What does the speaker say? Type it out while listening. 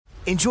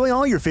Enjoy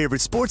all your favorite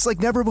sports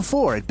like never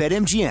before at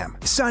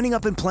BetMGM. Signing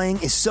up and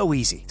playing is so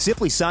easy.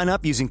 Simply sign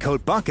up using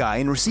code Buckeye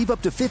and receive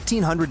up to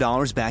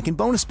 $1,500 back in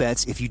bonus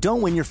bets if you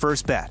don't win your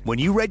first bet. When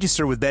you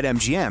register with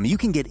BetMGM, you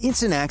can get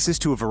instant access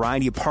to a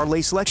variety of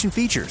parlay selection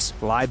features,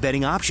 live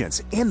betting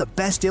options, and the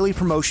best daily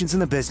promotions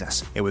in the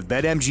business. And with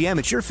BetMGM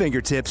at your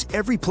fingertips,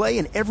 every play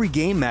and every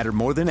game matter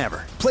more than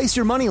ever. Place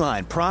your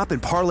moneyline, prop,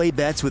 and parlay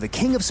bets with the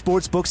king of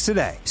sportsbooks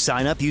today.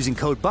 Sign up using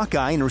code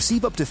Buckeye and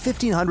receive up to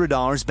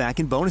 $1,500 back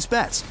in bonus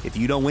bets if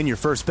you don't win your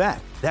first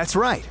bet. That's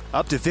right,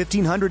 up to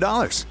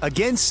 $1,500.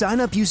 Again, sign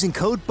up using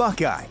code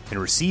Buckeye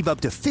and receive up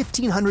to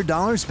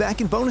 $1,500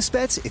 back in bonus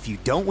bets if you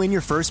don't win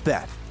your first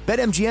bet.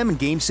 BetMGM and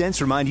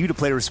GameSense remind you to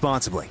play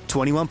responsibly.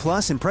 21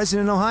 plus and present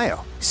in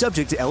Ohio.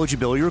 Subject to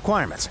eligibility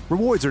requirements.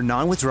 Rewards are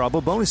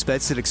non-withdrawable bonus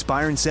bets that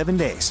expire in 7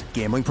 days.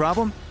 Gambling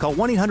problem? Call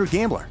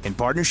 1-800-GAMBLER in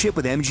partnership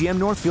with MGM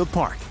Northfield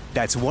Park.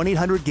 That's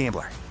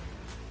 1-800-GAMBLER.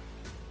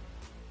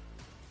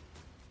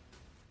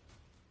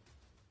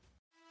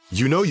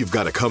 You know you've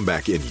got a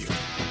comeback in you.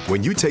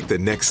 When you take the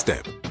next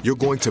step, you're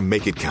going to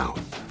make it count.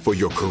 For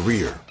your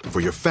career, for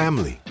your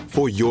family,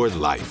 for your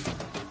life.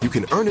 You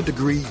can earn a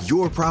degree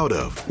you're proud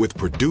of with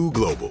Purdue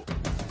Global.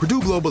 Purdue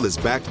Global is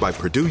backed by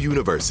Purdue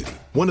University,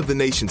 one of the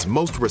nation's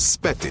most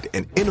respected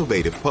and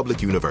innovative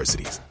public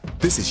universities.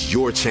 This is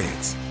your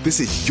chance. This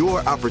is your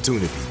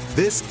opportunity.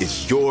 This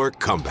is your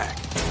comeback.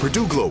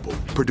 Purdue Global,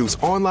 Purdue's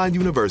online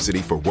university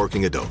for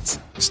working adults.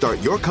 Start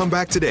your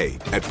comeback today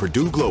at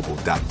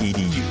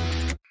purdueglobal.edu.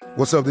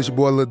 What's up, this your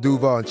boy Lil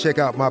Duval, and check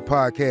out my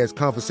podcast,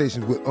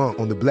 Conversations with Unc,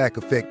 on the Black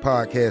Effect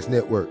Podcast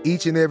Network.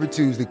 Each and every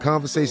Tuesday,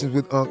 Conversations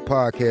with Unc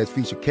podcast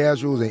feature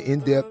casual and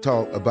in-depth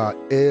talk about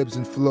ebbs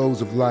and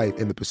flows of life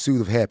and the pursuit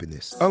of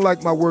happiness.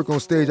 Unlike my work on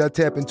stage, I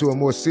tap into a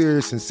more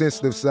serious and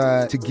sensitive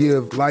side to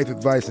give life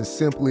advice and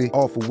simply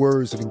offer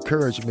words of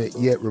encouragement,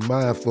 yet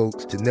remind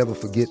folks to never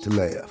forget to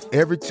laugh.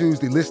 Every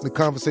Tuesday, listen to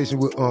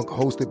Conversations with Unc,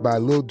 hosted by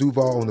Lil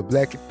Duval on the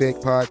Black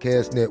Effect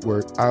Podcast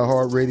Network,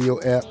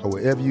 iHeartRadio app, or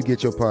wherever you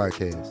get your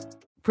podcasts.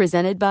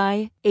 Presented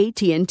by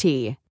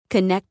AT&T.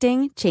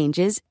 Connecting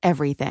changes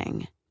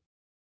everything.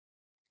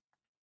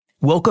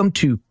 Welcome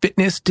to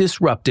Fitness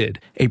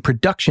Disrupted, a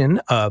production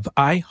of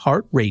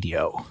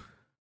iHeartRadio.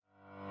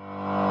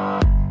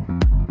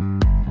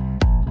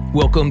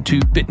 Welcome to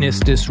Fitness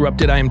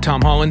Disrupted. I am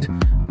Tom Holland.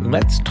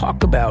 Let's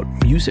talk about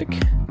music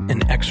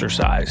and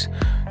exercise.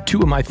 Two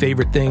of my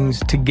favorite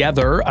things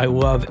together. I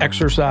love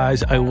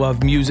exercise. I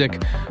love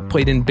music.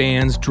 Played in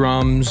bands,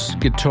 drums,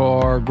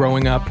 guitar,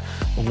 growing up.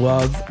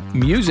 Love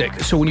music.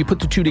 So when you put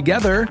the two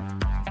together,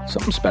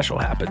 something special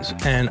happens.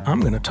 And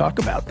I'm going to talk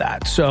about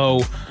that.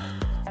 So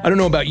I don't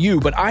know about you,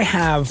 but I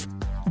have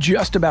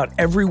just about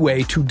every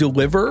way to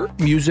deliver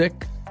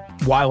music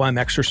while I'm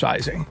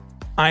exercising.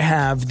 I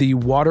have the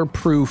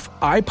waterproof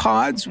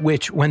iPods,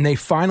 which when they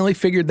finally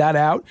figured that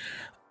out,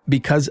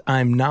 because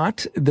I'm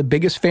not the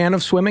biggest fan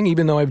of swimming,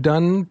 even though I've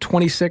done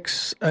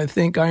 26, I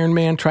think,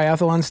 Ironman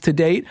triathlons to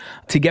date,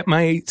 to get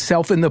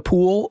myself in the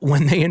pool,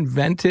 when they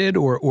invented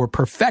or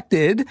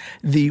perfected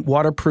the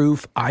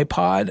waterproof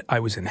iPod, I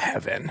was in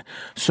heaven.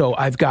 So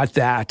I've got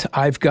that.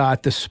 I've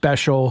got the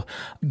special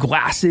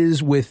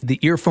glasses with the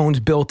earphones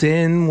built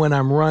in when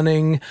I'm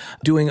running,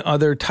 doing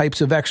other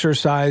types of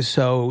exercise.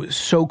 So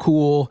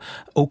cool.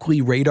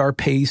 Oakley Radar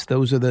Pace,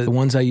 those are the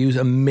ones I use.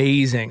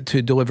 Amazing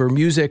to deliver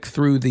music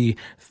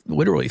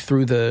literally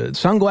through the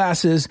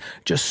sunglasses.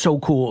 Just so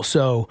cool.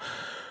 So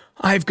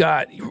I've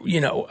got,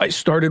 I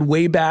started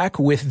way back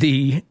with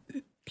the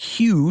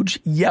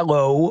huge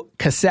yellow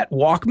cassette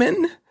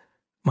Walkman.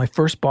 My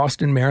first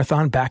Boston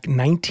Marathon back in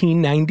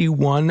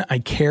 1991,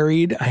 I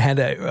had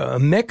a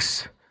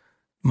mix,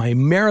 my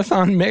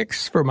marathon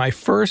mix for my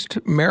first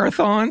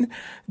marathon.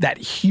 That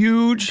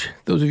huge,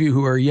 those of you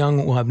who are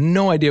young will have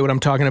no idea what I'm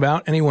talking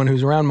about. Anyone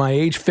who's around my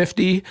age,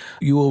 50,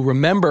 you will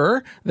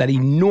remember that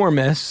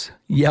enormous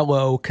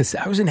yellow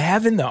cassette. I was in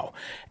heaven, though.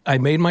 I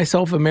made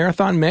myself a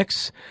marathon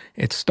mix.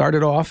 It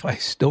started off, I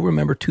still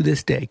remember to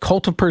this day,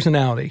 Cult of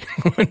Personality.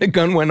 When the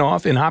gun went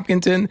off in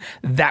Hopkinton,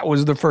 that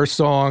was the first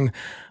song.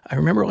 I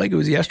remember like it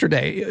was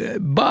yesterday.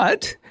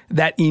 But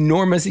that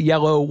enormous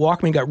yellow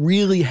Walkman got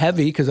really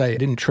heavy because I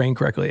didn't train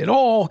correctly at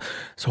all.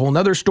 It's a whole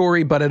nother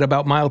story. But at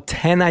about mile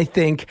 10, I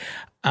think,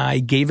 I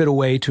gave it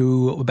away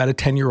to about a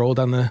 10-year-old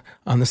on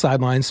the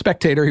sideline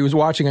spectator. He was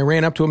watching. I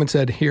ran up to him and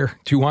said, "Here,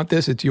 do you want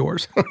this? It's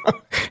yours."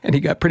 And he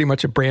got pretty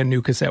much a brand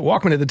new cassette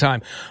Walkman at the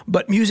time.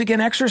 But music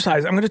and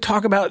exercise, I'm going to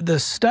talk about the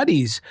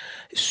studies.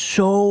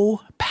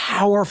 So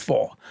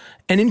powerful.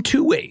 And in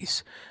two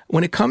ways.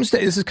 When it comes to,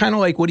 this is kind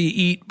of like, what do you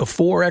eat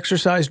before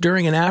exercise,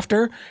 during, and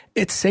after?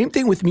 It's same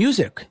thing with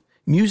music.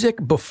 Music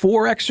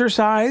before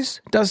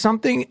exercise does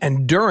something,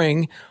 and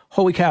during,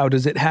 holy cow,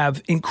 does it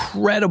have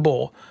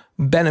incredible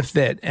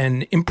benefit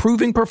and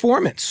improving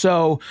performance.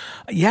 So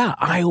yeah,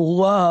 I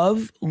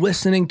love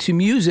listening to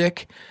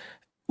music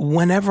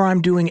whenever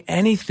I'm doing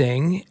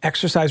anything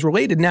exercise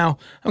related. Now,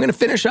 I'm going to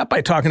finish up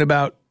by talking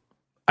about,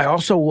 I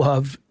also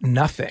love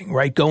nothing,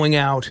 right? Going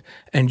out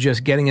and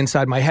just getting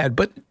inside my head.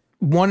 But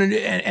one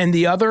and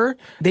the other,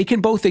 they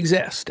can both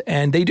exist,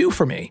 and they do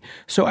for me.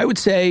 So I would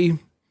say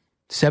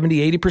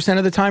 70, 80%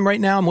 of the time right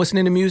now, I'm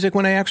listening to music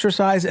when I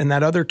exercise, and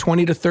that other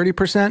 20 to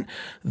 30%,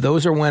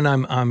 those are when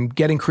I'm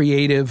getting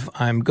creative.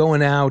 I'm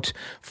going out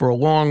for a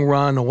long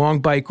run, a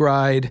long bike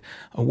ride,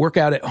 a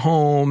workout at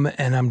home,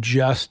 and I'm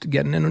just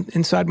getting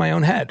inside my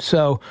own head.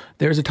 So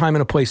there's a time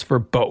and a place for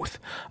both.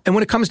 And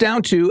when it comes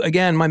down to,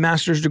 again, my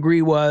master's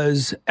degree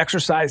was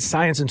exercise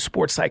science and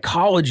sports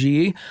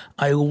psychology.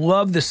 I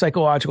love the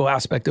psychological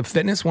aspect of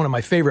fitness, one of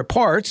my favorite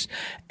parts.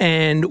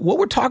 And what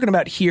we're talking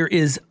about here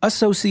is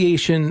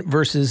association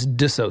versus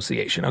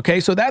dissociation. Okay,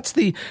 so that's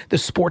the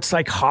sports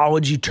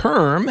psychology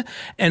term,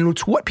 and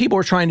it's what people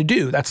are trying to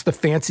do. That's the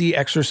fancy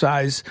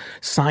exercise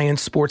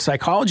science sports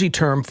psychology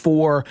term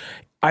for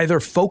either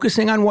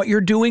focusing on what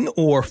you're doing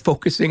or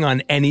focusing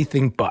on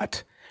anything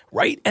but,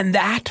 right? And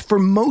that, for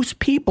most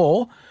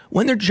people,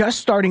 when they're just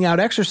starting out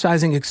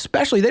exercising,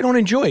 especially, they don't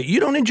enjoy it. You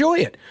don't enjoy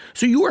it.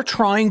 So you are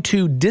trying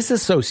to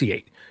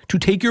disassociate, to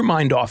take your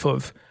mind off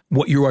of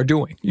what you are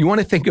doing. You want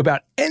to think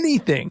about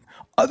anything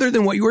other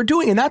than what you are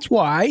doing. And that's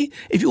why,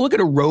 if you look at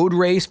a road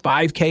race,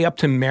 5K up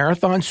to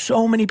marathon,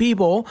 so many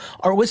people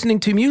are listening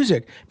to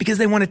music because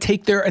they want to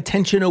take their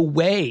attention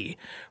away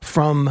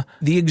from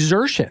the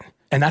exertion.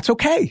 And that's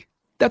okay.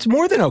 That's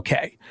more than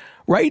okay,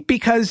 right?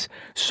 Because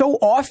so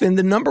often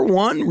the number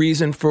one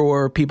reason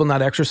for people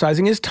not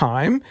exercising is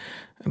time.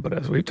 But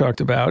as we've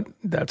talked about,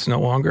 that's no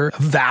longer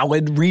a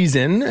valid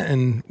reason.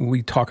 And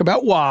we talk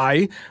about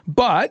why.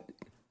 But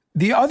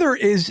the other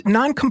is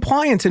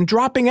non-compliance and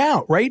dropping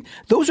out, right?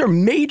 Those are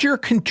major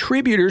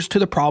contributors to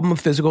the problem of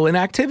physical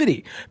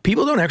inactivity.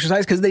 People don't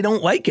exercise because they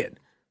don't like it.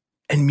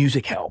 And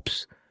music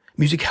helps.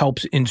 Music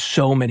helps in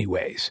so many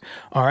ways.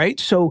 All right.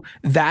 So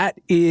that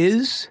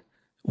is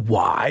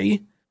why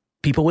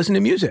people listen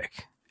to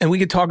music. And we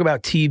could talk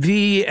about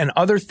TV and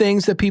other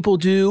things that people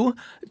do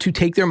to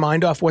take their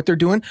mind off what they're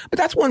doing. But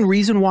that's one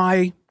reason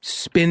why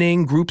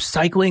spinning, group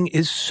cycling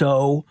is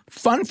so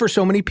fun for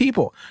so many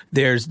people.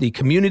 There's the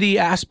community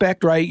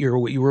aspect, right? You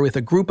were with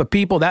a group of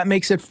people. That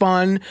makes it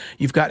fun.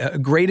 You've got a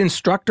great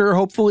instructor,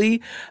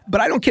 hopefully. But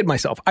I don't kid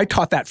myself. I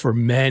taught that for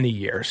many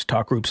years,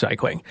 taught group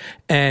cycling.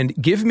 And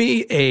give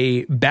me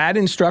a bad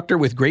instructor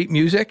with great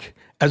music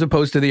as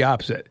opposed to the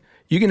opposite.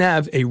 You can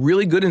have a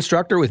really good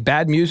instructor with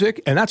bad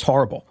music, and that's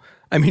horrible.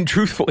 I mean,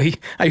 truthfully,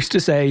 I used to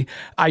say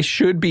I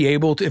should be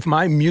able to, if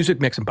my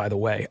music mix, and by the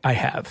way, I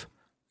have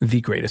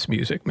the greatest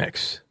music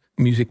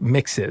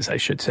mixes, I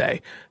should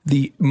say,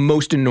 the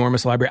most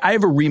enormous library. I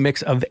have a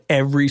remix of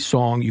every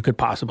song you could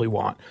possibly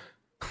want.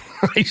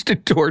 I used to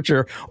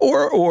torture,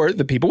 or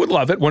the people would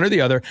love it, one or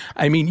the other.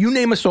 I mean, you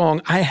name a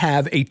song, I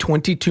have a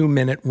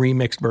 22-minute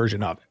remixed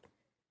version of it.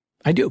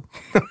 I do.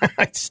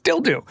 I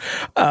still do.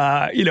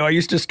 I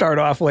used to start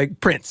off like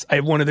Prince. I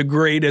have one of the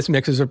greatest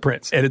mixes of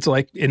Prince, and it's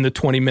like in the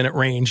 20-minute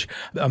range,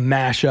 a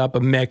mashup, a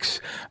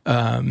mix.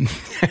 And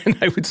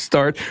I would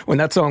start, when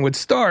that song would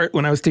start,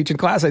 when I was teaching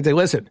class, I'd say,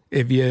 listen,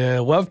 if you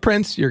love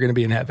Prince, you're going to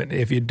be in heaven.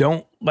 If you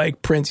don't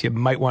like Prince, you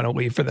might want to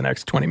leave for the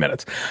next 20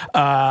 minutes.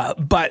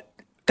 But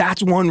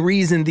that's one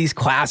reason these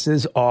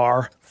classes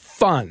are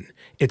fun.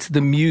 It's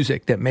the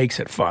music that makes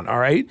it fun, all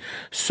right?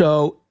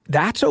 So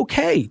that's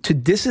okay to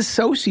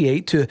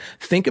disassociate, to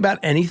think about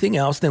anything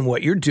else than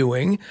what you're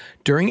doing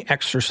during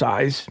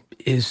exercise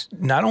is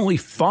not only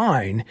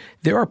fine,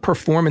 there are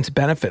performance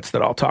benefits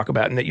that I'll talk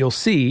about and that you'll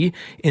see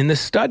in the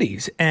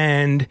studies.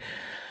 And,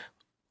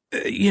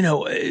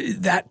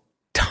 that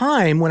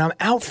time when I'm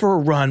out for a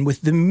run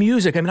with the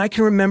music, I mean, I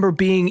can remember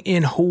being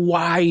in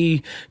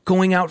Hawaii,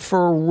 going out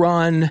for a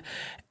run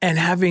and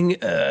having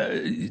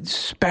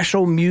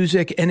special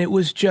music. And it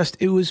was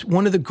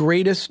one of the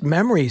greatest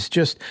memories,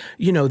 just,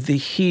 the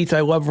heat. I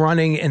love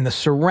running and the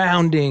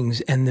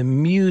surroundings and the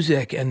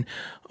music and,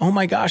 oh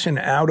my gosh, an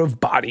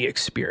out-of-body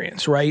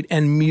experience, right?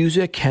 And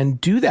music can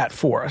do that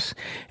for us.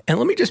 And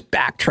let me just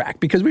backtrack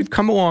because we've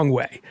come a long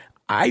way.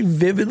 I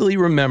vividly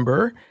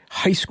remember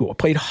high school. I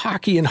played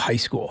hockey in high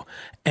school.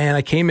 And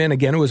I came in,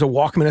 again, it was a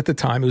Walkman at the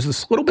time. It was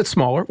a little bit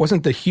smaller. It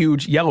wasn't the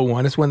huge yellow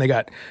one. It's when they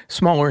got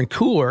smaller and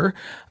cooler.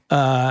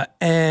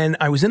 And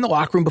I was in the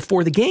locker room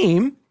before the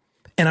game,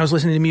 and I was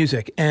listening to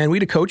music. And we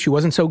had a coach who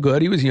wasn't so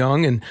good. He was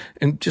young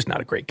and just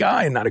not a great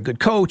guy and not a good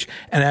coach.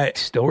 And I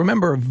still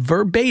remember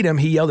verbatim,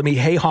 he yelled at me,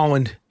 "Hey,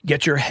 Holland,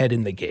 get your head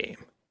in the game."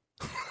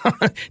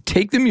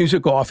 Take the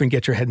music off and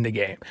get your head in the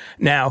game.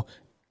 Now,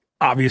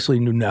 obviously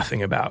knew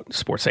nothing about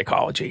sports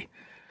psychology.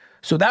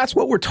 So that's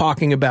what we're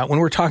talking about when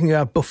we're talking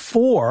about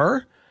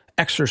before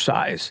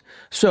exercise.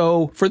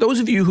 So for those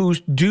of you who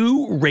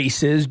do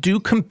races, do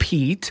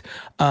compete,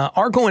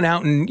 are going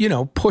out and,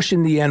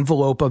 pushing the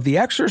envelope of the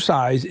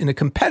exercise in a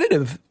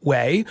competitive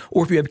way,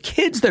 or if you have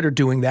kids that are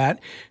doing that,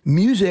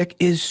 music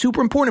is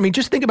super important. I mean,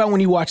 just think about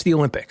when you watch the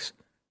Olympics.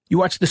 You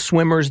watch the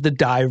swimmers, the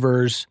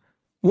divers,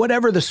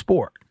 whatever the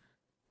sport.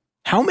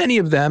 How many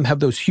of them have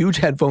those huge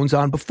headphones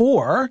on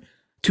before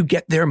to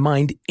get their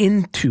mind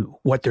into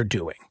what they're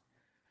doing?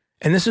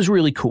 And this is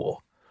really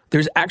cool.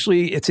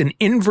 It's an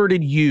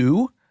inverted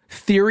U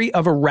theory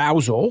of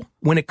arousal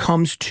when it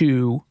comes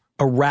to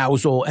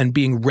arousal and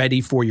being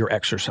ready for your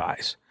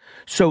exercise.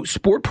 So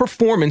sport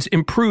performance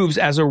improves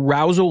as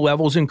arousal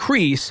levels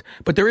increase,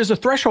 but there is a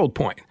threshold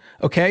point,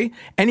 okay?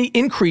 Any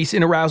increase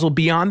in arousal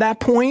beyond that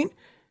point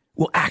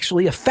will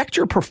actually affect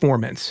your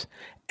performance.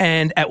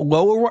 And at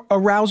lower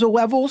arousal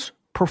levels,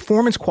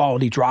 performance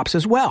quality drops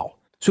as well.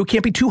 So it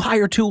can't be too high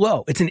or too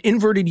low. It's an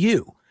inverted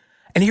U.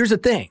 And here's the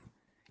thing.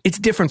 It's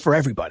different for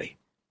everybody.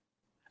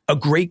 A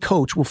great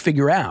coach will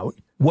figure out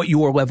what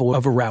your level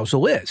of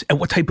arousal is and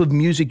what type of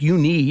music you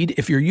need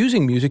if you're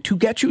using music to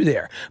get you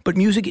there. But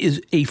music is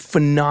a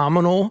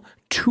phenomenal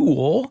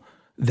tool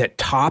that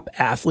top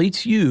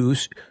athletes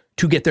use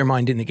to get their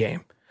mind in the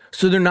game.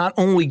 So they're not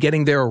only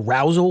getting their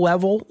arousal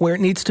level where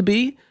it needs to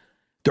be,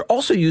 they're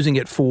also using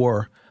it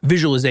for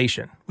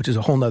visualization, which is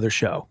a whole nother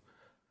show.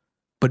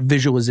 But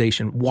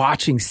visualization,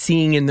 watching,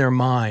 seeing in their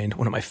mind,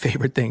 one of my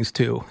favorite things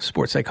too,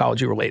 sports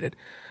psychology related.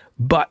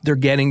 But they're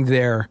getting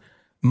their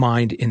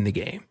mind in the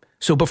game.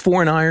 So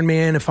before an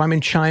Ironman, if I'm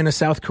in China,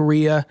 South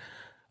Korea,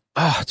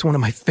 it's one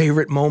of my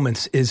favorite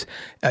moments is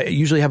I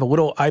usually have a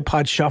little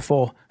iPod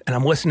shuffle and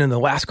I'm listening to the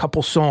last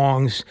couple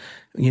songs,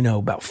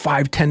 about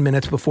 5-10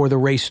 minutes before the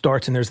race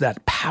starts. And there's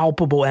that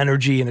palpable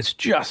energy and it's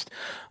just,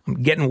 I'm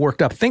getting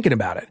worked up thinking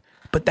about it.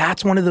 But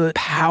that's one of the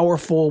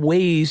powerful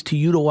ways to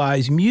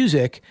utilize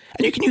music.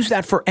 And you can use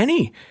that for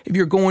if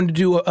you're going to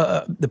do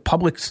the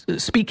public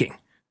speaking,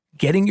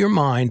 getting your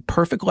mind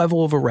perfect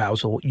level of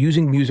arousal,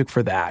 using music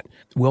for that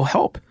will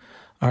help.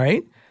 All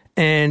right.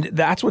 And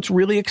that's what's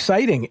really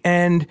exciting.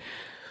 And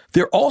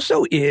there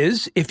also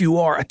is, if you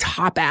are a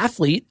top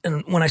athlete,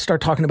 and when I start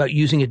talking about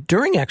using it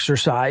during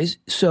exercise,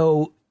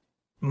 so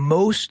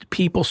most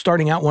people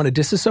starting out want to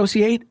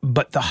disassociate,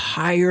 but the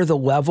higher the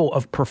level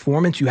of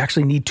performance, you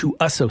actually need to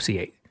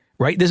associate,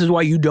 right? This is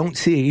why you don't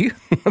see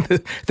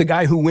the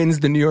guy who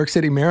wins the New York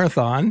City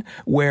Marathon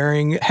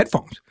wearing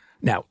headphones.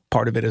 Now,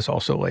 part of it is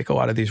also like a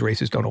lot of these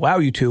races don't allow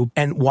you to.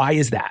 And why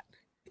is that?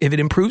 If it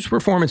improves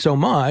performance so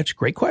much,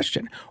 great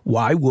question.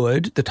 Why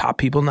would the top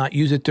people not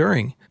use it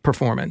during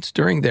performance,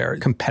 during their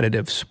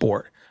competitive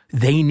sport?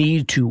 They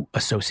need to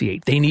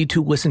associate. They need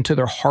to listen to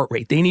their heart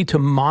rate. They need to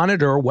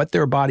monitor what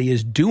their body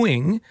is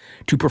doing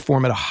to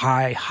perform at a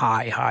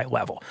high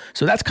level.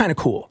 So that's kind of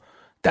cool.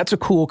 That's a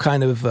cool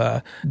kind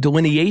of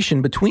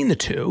delineation between the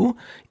two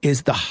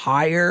is the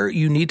higher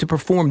you need to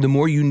perform, the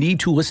more you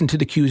need to listen to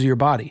the cues of your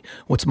body.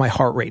 What's my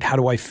heart rate? How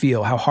do I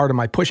feel? How hard am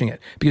I pushing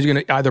it? Because you're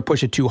going to either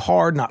push it too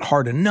hard, not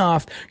hard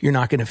enough. You're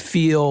not going to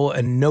feel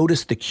and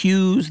notice the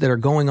cues that are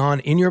going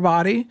on in your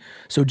body.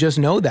 So just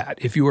know that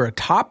if you are a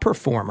top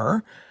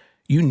performer,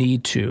 you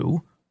need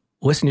to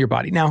listen to your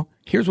body. Now,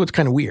 here's what's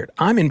kind of weird.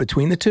 I'm in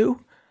between the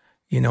two.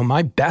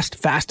 My best,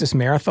 fastest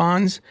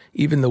marathons,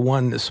 even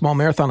the small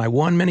marathon I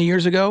won many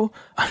years ago,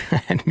 I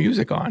had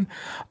music on,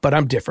 but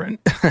I'm different.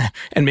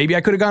 And maybe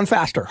I could have gone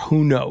faster.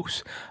 Who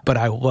knows? But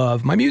I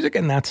love my music,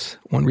 and that's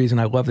one reason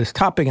I love this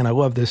topic, and I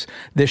love this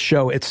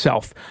show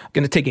itself. I'm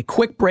going to take a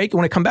quick break, and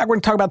when I come back, we're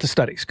going to talk about the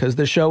studies, because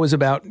the show is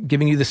about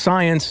giving you the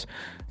science,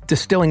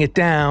 distilling it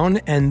down,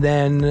 and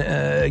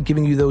then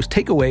giving you those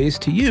takeaways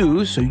to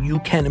use so you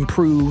can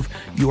improve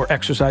your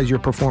exercise, your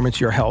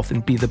performance, your health,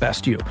 and be the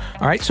best you.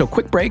 All right, so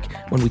quick break.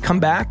 When we come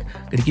back,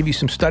 I'm going to give you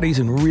some studies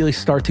and really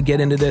start to get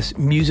into this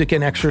music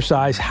and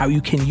exercise, how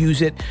you can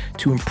use it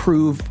to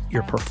improve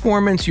your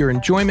performance, your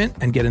enjoyment,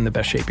 and get in the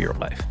best shape of your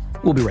life.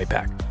 We'll be right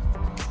back.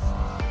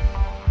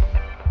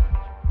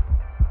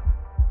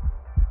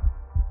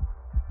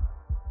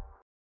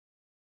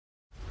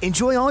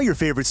 Enjoy all your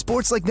favorite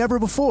sports like never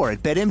before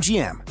at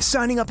BetMGM.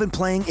 Signing up and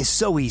playing is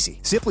so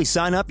easy. Simply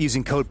sign up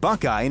using code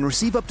Buckeye and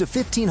receive up to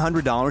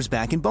 $1,500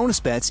 back in bonus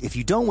bets if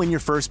you don't win your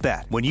first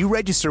bet. When you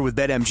register with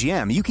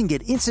BetMGM, you can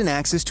get instant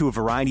access to a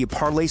variety of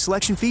parlay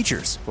selection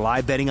features,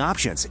 live betting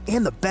options,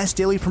 and the best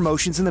daily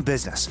promotions in the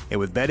business. And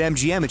with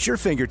BetMGM at your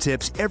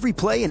fingertips, every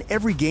play and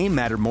every game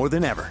matter more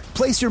than ever.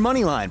 Place your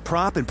moneyline,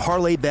 prop, and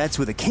parlay bets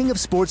with the king of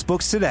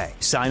sportsbooks today.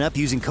 Sign up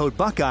using code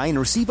Buckeye and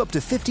receive up to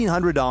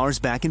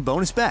 $1,500 back in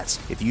bonus bets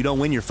if you don't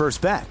win your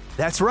first bet.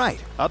 That's right,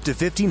 up to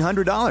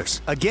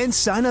 $1,500. Again,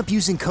 sign up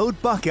using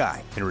code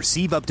Buckeye and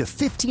receive up to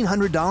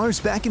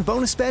 $1,500 back in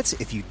bonus bets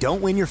if you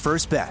don't win your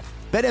first bet.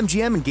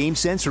 BetMGM and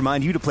GameSense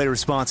remind you to play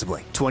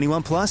responsibly.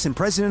 21 plus and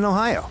present in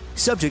Ohio.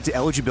 Subject to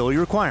eligibility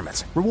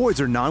requirements.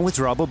 Rewards are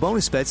non-withdrawable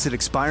bonus bets that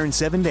expire in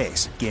 7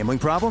 days. Gambling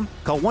problem?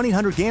 Call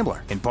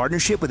 1-800-GAMBLER in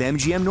partnership with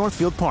MGM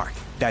Northfield Park.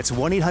 That's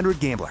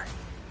 1-800-GAMBLER.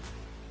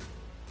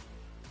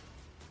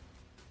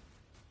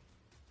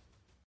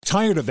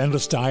 Tired of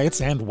endless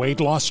diets and weight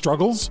loss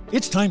struggles?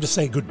 It's time to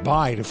say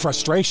goodbye to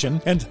frustration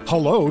and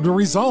hello to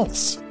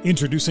results.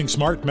 Introducing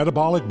Smart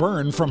Metabolic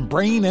Burn from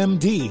Brain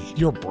MD,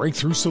 your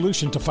breakthrough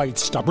solution to fight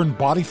stubborn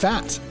body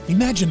fat.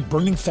 Imagine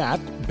burning fat,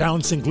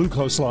 balancing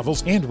glucose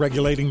levels, and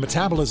regulating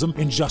metabolism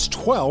in just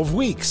 12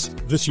 weeks.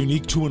 This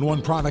unique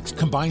 2-in-1 product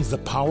combines the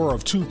power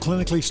of 2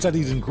 clinically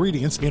studied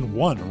ingredients in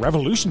one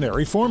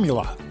revolutionary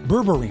formula.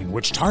 berberine,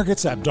 which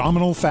targets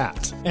abdominal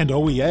fat, and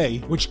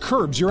OEA, which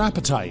curbs your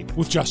appetite.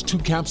 With just 2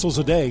 capsules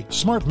a day,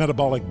 Smart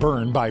Metabolic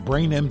Burn by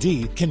Brain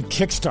MD can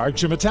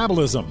kickstart your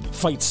metabolism,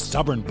 fight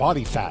stubborn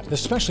body fat,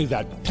 especially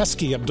that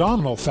pesky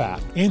abdominal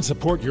fat, and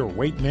support your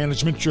weight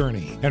management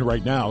journey. And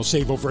right now,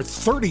 save over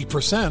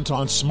 30%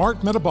 on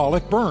Smart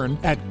Metabolic Burn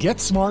at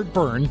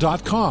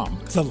GetSmartBurn.com.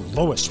 The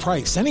lowest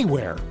price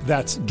anywhere.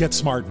 That's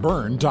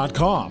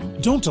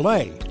GetSmartBurn.com. Don't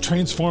delay.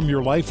 Transform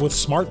your life with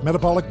Smart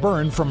Metabolic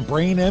Burn from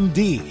Brain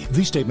MD.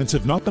 These statements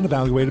have not been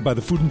evaluated by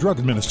the Food and Drug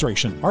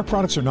Administration. Our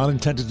products are not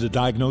intended to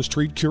diagnose,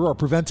 treat, cure, or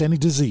prevent any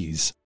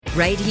disease.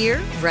 Right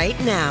here, right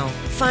now.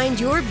 Find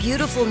your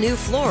beautiful new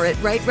floor at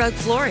Right Rug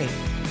Flooring.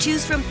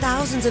 Choose from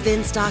thousands of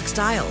in-stock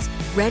styles,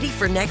 ready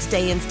for next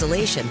day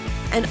installation,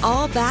 and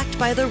all backed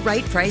by the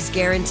right price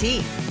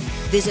guarantee.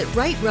 Visit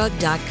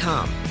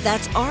rightrug.com.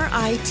 That's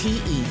RITERUG.com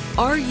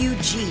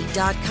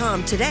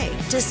today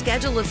to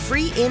schedule a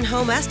free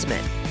in-home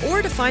estimate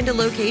or to find a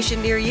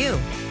location near you.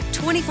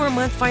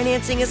 24-month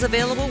financing is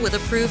available with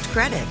approved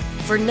credit.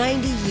 For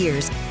 90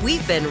 years,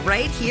 we've been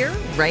right here,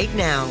 right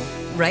now.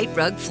 Right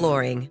Rug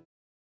Flooring.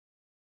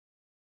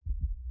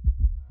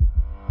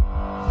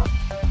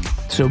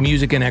 So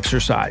music and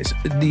exercise.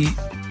 The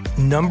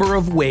number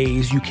of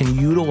ways you can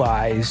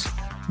utilize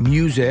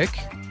music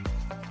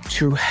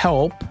to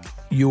help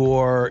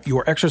your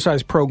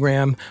exercise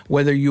program,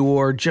 whether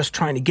you're just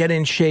trying to get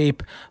in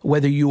shape,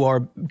 whether you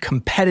are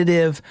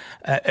competitive,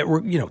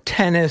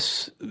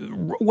 tennis,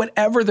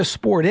 whatever the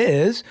sport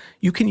is,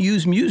 you can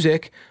use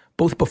music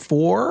both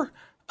before,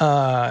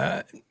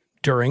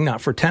 during, not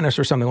for tennis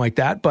or something like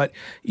that, but,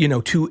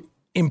 to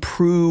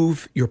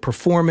improve your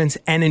performance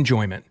and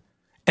enjoyment.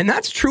 And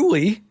that's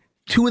truly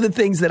two of the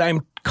things that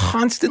I'm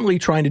constantly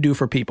trying to do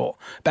for people.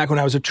 Back when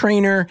I was a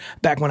trainer,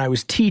 back when I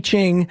was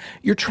teaching,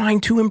 you're trying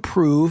to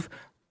improve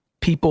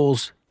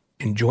people's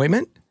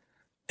enjoyment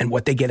and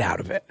what they get out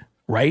of it,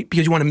 right?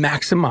 Because you want to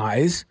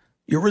maximize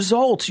your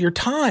results, your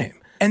time.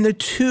 And the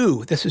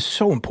two, this is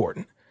so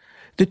important,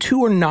 the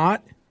two are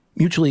not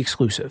mutually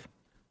exclusive.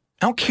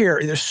 I don't care.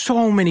 There's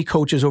so many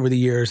coaches over the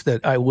years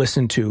that I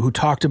listened to who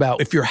talked about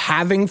if you're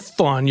having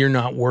fun, you're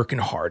not working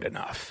hard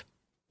enough.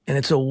 And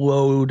it's a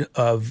load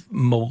of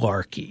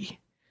malarkey.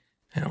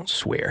 I don't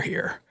swear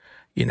here.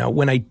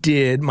 When I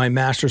did my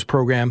master's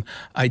program,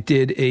 I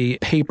did a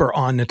paper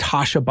on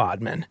Natasha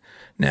Bodman.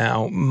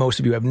 Now, most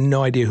of you have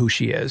no idea who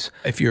she is.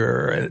 If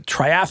you're a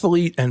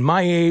triathlete and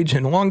my age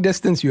and long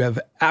distance, you have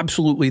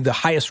absolutely the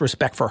highest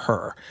respect for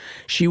her.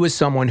 She was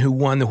someone who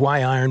won the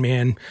Hawaii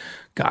Ironman,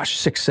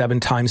 6-7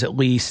 times at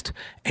least,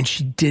 and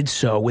she did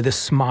so with a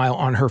smile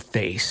on her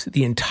face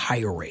the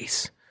entire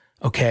race.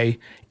 Okay?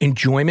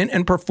 Enjoyment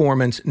and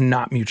performance,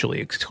 not mutually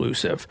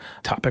exclusive.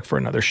 Topic for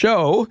another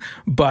show,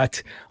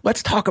 but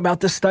let's talk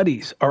about the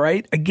studies, all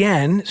right?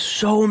 Again,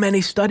 so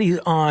many studies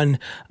on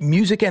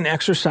music and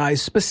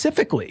exercise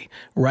specifically,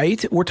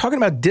 right? We're talking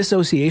about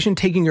dissociation,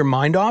 taking your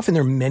mind off, and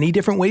there are many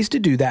different ways to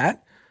do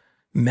that.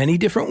 Many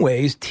different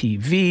ways,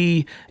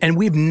 TV, and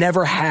we've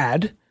never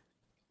had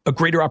a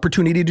greater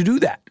opportunity to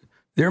do that.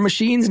 There are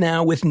machines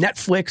now with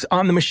Netflix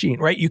on the machine,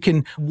 right? You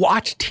can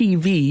watch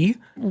TV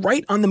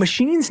right on the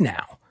machines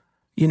now.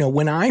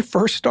 When I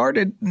first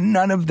started,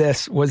 none of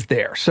this was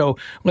there. So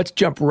let's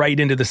jump right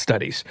into the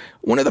studies.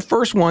 One of the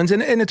first ones,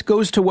 and it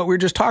goes to what we were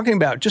just talking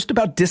about, just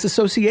about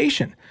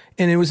disassociation.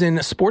 And it was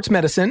in Sports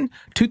Medicine,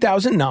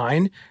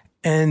 2009.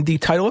 And the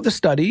title of the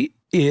study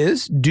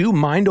is Do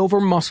Mind Over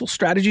Muscle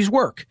Strategies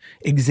Work?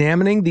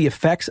 Examining the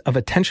effects of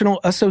attentional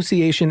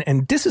association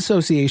and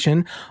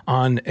disassociation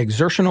on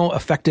exertional,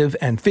 affective,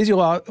 and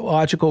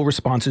physiological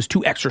responses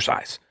to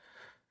exercise.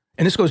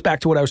 And this goes back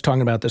to what I was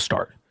talking about at the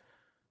start.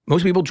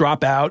 Most people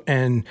drop out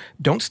and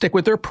don't stick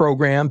with their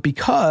program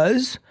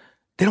because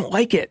they don't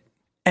like it.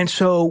 And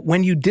so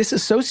when you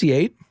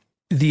disassociate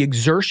the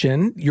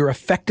exertion, your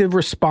affective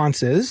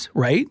responses,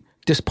 right?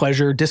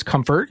 Displeasure,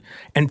 discomfort,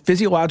 and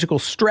physiological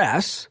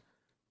stress,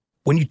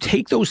 when you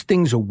take those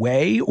things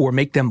away or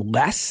make them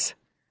less,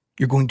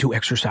 you're going to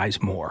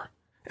exercise more.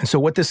 And so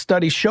what this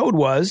study showed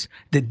was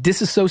that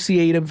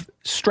dissociative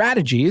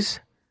strategies,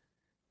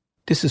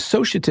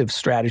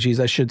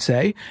 I should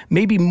say,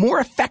 may be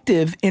more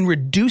effective in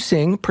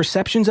reducing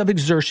perceptions of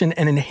exertion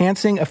and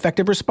enhancing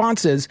effective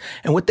responses,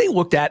 and what they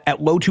looked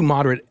at low to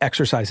moderate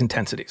exercise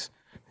intensities.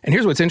 And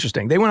here's what's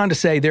interesting. They went on to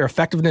say their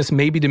effectiveness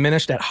may be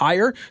diminished at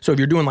higher. So if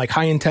you're doing like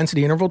high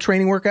intensity interval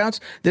training workouts,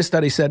 this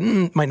study said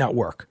might not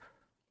work.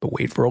 But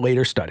wait for a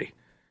later study.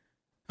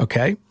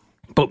 Okay?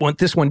 But what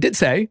this one did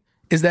say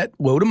is that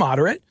low to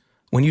moderate,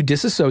 when you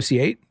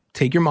disassociate,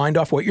 take your mind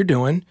off what you're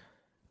doing,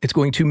 it's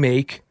going to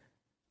make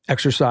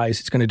exercise,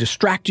 it's going to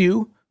distract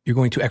you, you're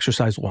going to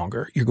exercise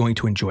longer, you're going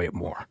to enjoy it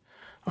more.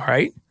 All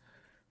right?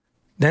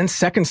 Then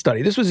second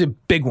study, this was a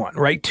big one,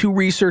 right? 2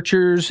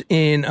 researchers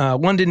in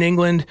London,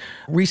 England,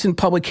 recent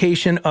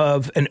publication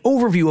of an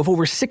overview of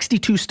over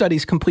 62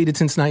 studies completed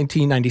since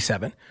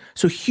 1997.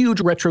 So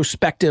huge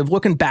retrospective,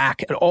 looking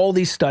back at all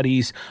these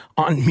studies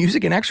on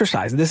music and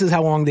exercise. This is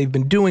how long they've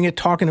been doing it,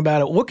 talking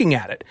about it, looking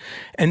at it.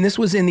 And this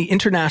was in the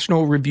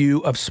International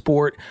Review of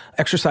Sport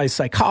Exercise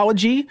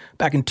Psychology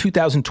back in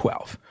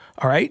 2012.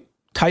 All right?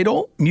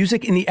 Title,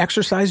 Music in the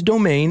Exercise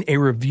Domain, a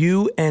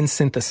Review and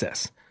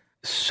Synthesis.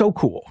 So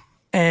cool.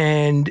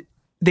 And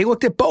they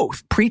looked at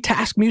both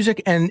pre-task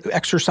music and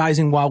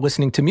exercising while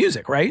listening to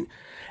music, right?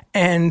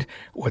 And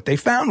what they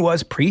found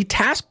was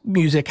pre-task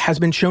music has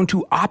been shown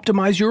to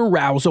optimize your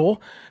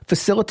arousal,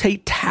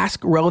 facilitate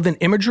task-relevant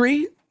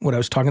imagery, what I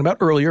was talking about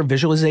earlier,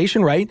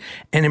 visualization, right?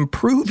 And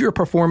improve your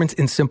performance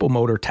in simple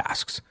motor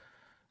tasks.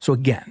 So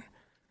again,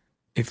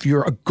 if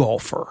you're a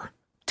golfer,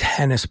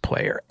 tennis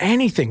player,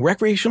 anything,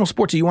 recreational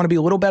sports that you want to be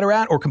a little better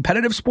at or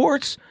competitive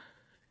sports,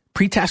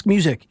 pre-task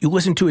music, you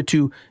listen to it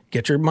to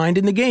get your mind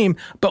in the game.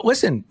 But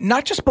listen,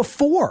 not just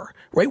before,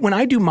 right? When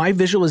I do my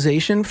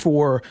visualization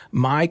for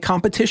my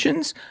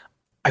competitions,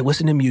 I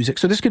listen to music.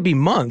 So this could be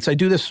months. I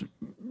do this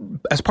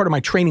as part of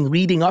my training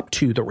leading up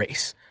to the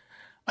race.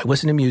 I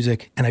listen to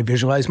music and I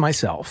visualize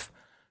myself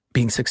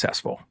being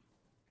successful.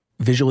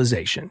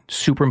 Visualization,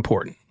 super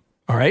important.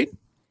 All right?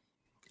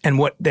 And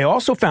what they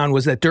also found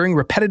was that during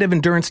repetitive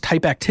endurance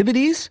type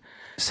activities,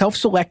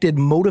 self-selected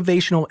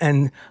motivational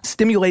and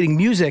stimulating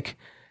music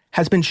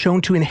has been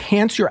shown to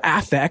enhance your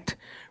affect,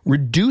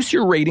 reduce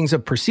your ratings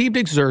of perceived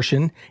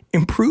exertion,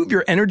 improve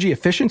your energy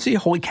efficiency,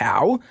 holy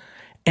cow,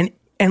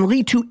 and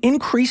lead to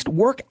increased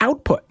work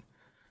output.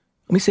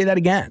 Let me say that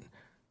again.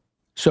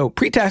 So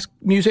pre-task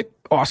music,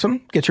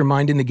 awesome, gets your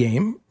mind in the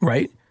game,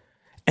 right?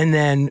 And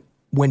then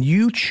when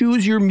you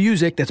choose your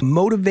music that's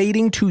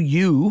motivating to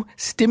you,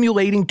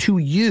 stimulating to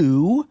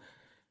you,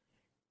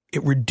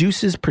 it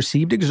reduces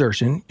perceived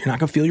exertion. You're not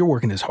going to feel you're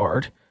working as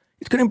hard.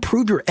 It's going to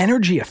improve your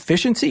energy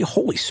efficiency.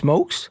 Holy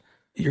smokes.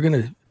 You're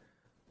going to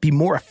be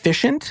more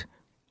efficient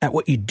at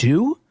what you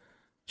do.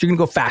 So you're going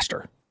to go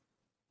faster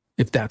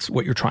if that's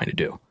what you're trying to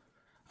do.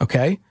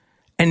 Okay?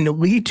 And to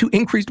lead to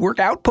increased work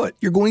output.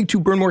 You're going to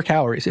burn more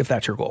calories if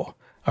that's your goal.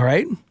 All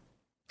right?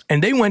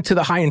 And they went to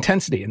the high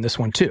intensity in this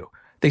one too.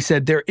 They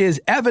said there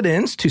is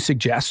evidence to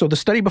suggest, so the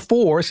study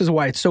before, this is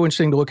why it's so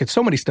interesting to look at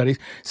so many studies,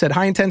 said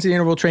high intensity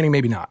interval training,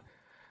 maybe not.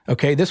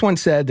 Okay, this one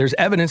said there's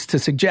evidence to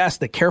suggest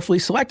that carefully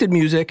selected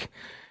music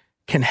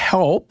can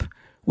help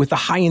with the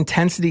high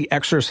intensity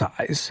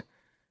exercise.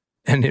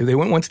 And they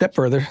went one step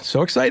further.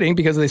 So exciting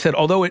because they said,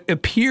 although it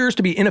appears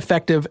to be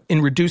ineffective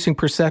in reducing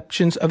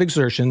perceptions of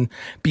exertion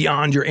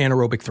beyond your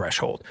anaerobic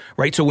threshold,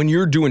 right? So when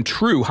you're doing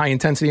true high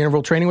intensity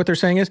interval training, what they're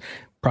saying is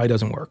probably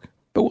doesn't work.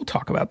 But we'll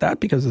talk about that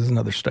because there's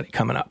another study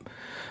coming up.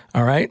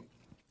 All right.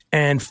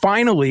 And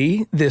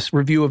finally, this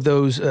review of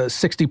those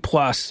 60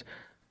 plus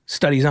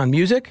studies on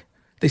music,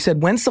 they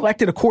said when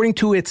selected according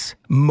to its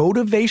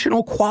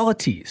motivational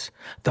qualities,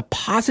 the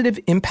positive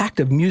impact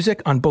of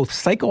music on both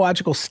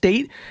psychological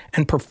state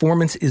and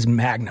performance is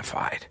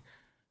magnified.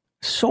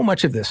 So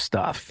much of this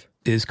stuff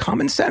is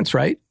common sense,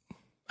 right?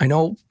 I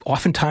know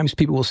oftentimes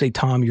people will say,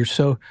 Tom, you're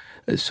so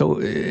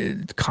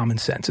common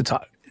sense. It's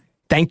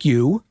thank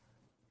you.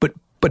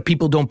 But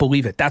people don't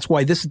believe it. That's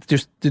why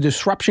the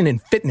disruption in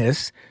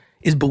fitness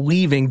is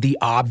believing the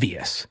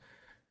obvious.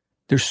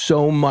 There's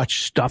so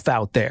much stuff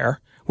out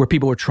there where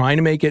people are trying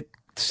to make it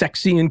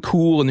sexy and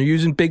cool, and they're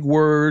using big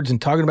words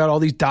and talking about all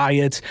these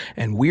diets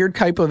and weird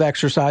type of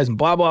exercise and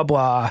blah, blah,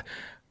 blah,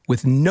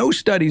 with no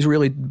studies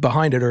really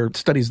behind it or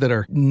studies that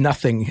are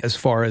nothing as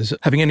far as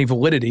having any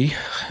validity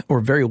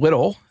or very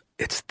little.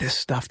 It's this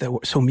stuff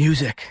so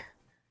music,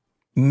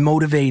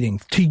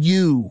 motivating to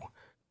you.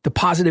 The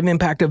positive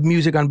impact of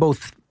music on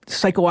both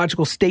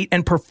psychological state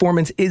and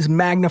performance is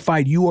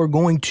magnified. You are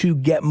going to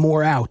get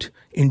more out,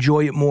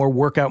 enjoy it more,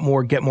 work out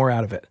more, get more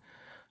out of it.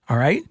 All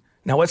right?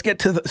 Now let's get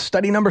to the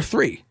study number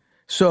 3.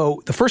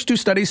 So the first 2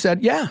 studies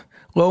said, yeah,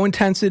 low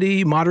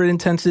intensity, moderate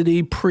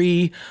intensity,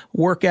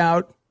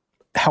 pre-workout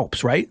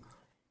helps, right?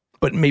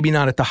 But maybe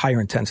not at the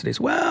higher intensities.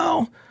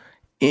 Well,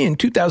 in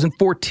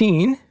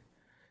 2014,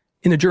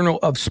 in the Journal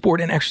of Sport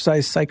and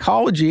Exercise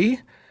Psychology,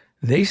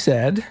 they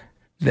said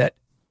that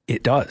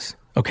it does,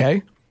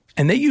 okay?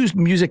 And they used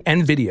music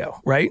and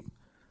video, right?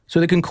 So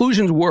the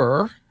conclusions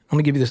were, let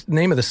me give you the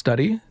name of the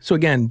study. So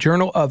again,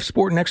 Journal of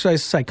Sport and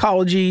Exercise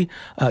Psychology,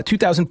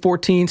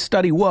 2014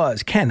 study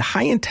was, can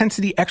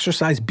high-intensity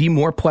exercise be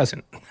more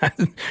pleasant?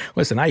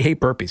 Listen, I hate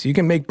burpees. You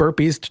can make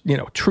burpees,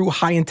 true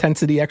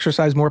high-intensity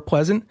exercise more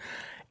pleasant.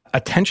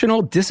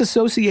 Attentional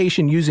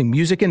disassociation using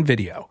music and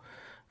video,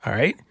 all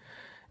right?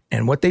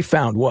 And what they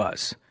found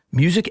was,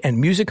 music and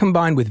music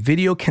combined with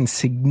video can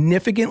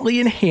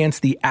significantly enhance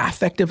the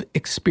affective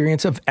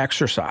experience of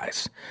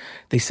exercise.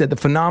 They said the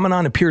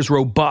phenomenon appears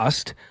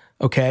robust,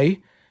 okay,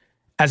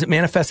 as it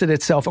manifested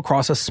itself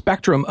across a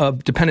spectrum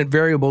of dependent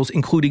variables,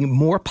 including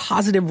more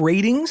positive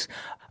ratings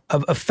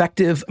of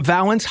effective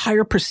valence,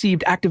 higher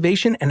perceived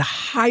activation, and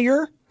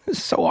higher, this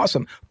is so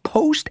awesome,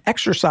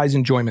 post-exercise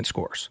enjoyment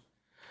scores.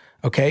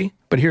 Okay?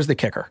 But here's the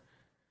kicker.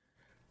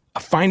 A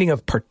finding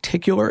of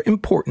particular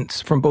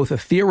importance from both a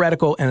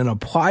theoretical and an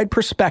applied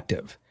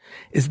perspective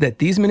is that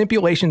these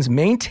manipulations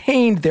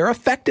maintained their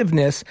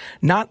effectiveness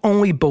not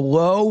only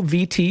below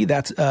VT,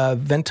 that's a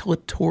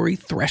ventilatory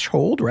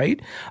threshold,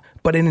 right?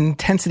 But in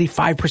intensity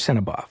 5%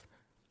 above.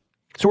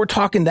 So we're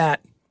talking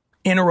that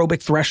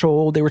anaerobic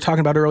threshold they were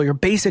talking about earlier.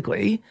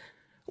 Basically,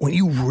 when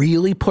you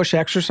really push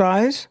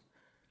exercise,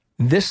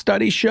 this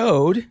study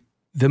showed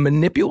the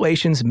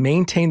manipulations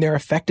maintain their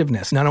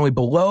effectiveness, not only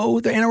below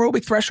the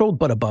anaerobic threshold,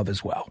 but above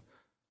as well.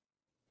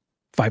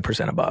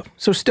 5% above.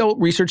 So still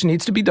research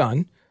needs to be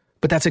done,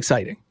 but that's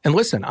exciting. And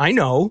listen, I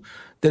know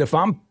that if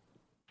I'm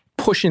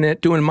pushing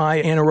it, doing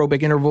my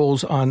anaerobic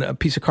intervals on a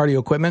piece of cardio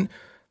equipment,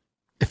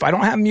 if I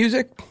don't have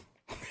music,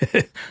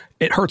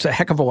 it hurts a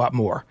heck of a lot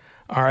more.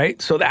 All right.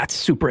 So that's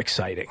super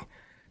exciting.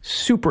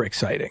 Super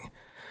exciting.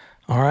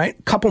 All right.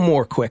 Couple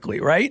more quickly,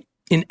 right?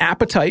 In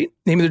Appetite,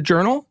 name of the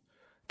journal,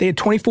 they had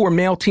 24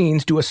 male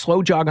teens do a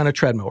slow jog on a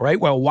treadmill, right?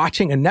 While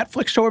watching a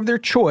Netflix show of their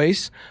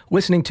choice,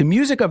 listening to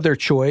music of their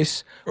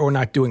choice, or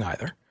not doing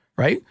either,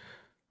 right?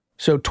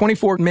 So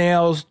 24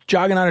 males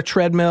jogging on a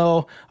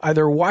treadmill,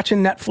 either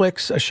watching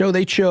Netflix, a show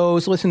they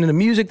chose, listening to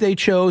music they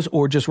chose,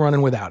 or just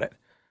running without it.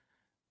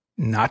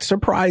 Not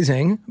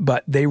surprising,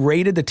 but they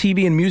rated the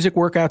TV and music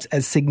workouts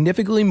as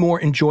significantly more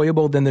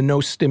enjoyable than the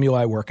no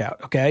stimuli workout,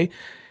 okay?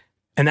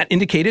 And that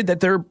indicated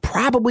that they're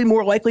probably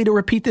more likely to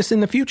repeat this in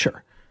the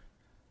future.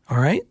 All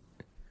right?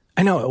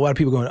 I know a lot of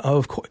people going, oh,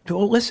 of course.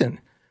 Well, listen,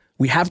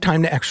 we have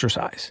time to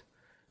exercise.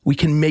 We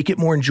can make it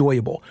more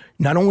enjoyable.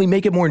 Not only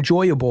make it more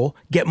enjoyable,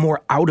 get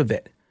more out of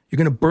it. You're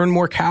going to burn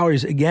more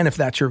calories, again, if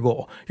that's your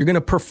goal. You're going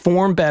to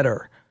perform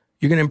better.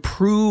 You're going to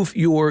improve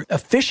your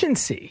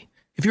efficiency.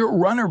 If you're a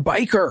runner,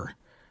 biker,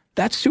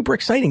 that's super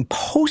exciting.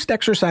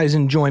 Post-exercise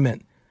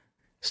enjoyment,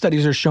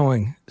 studies are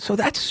showing. So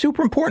that's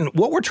super important.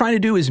 What we're trying to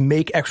do is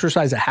make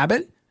exercise a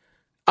habit.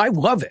 I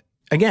love it.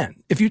 Again,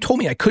 if you told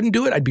me I couldn't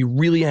do it, I'd be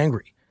really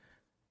angry.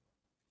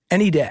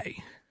 Any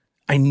day,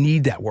 I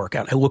need that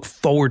workout. I look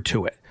forward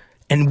to it.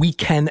 And we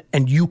can,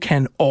 and you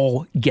can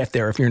all get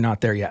there if you're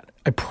not there yet.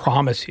 I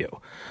promise you.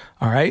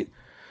 All right?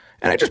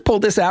 And I just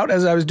pulled this out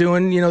as I was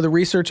doing, the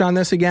research on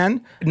this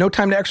again. No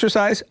time to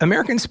exercise.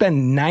 Americans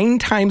spend 9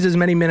 times as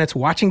many minutes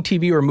watching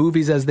TV or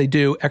movies as they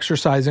do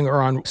exercising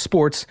or on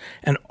sports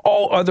and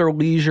all other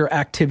leisure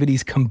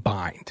activities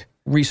combined.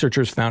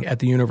 Researchers found at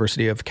the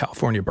University of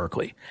California,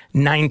 Berkeley.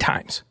 9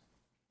 times.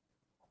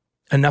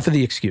 Enough of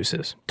the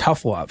excuses.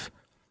 Tough love.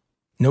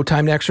 No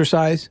time to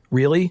exercise?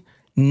 Really?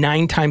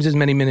 9 times as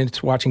many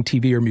minutes watching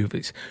TV or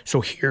movies. So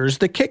here's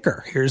the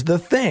kicker. Here's the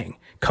thing.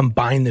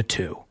 Combine the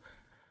two.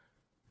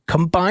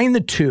 Combine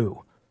the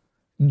two.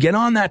 Get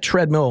on that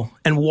treadmill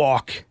and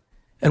walk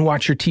and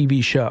watch your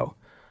TV show.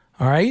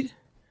 All right?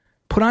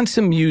 Put on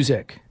some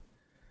music.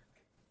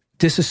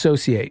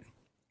 Disassociate.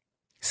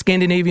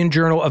 Scandinavian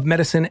Journal of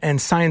Medicine and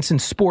Science in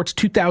Sports,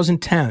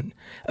 2010.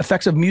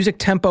 Effects of music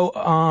tempo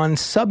on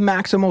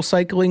submaximal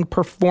cycling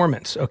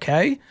performance,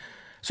 okay?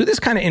 So this is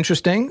kind of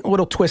interesting, a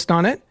little twist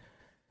on it.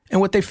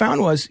 And what they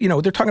found was,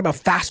 they're talking about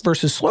fast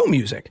versus slow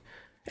music.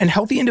 And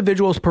healthy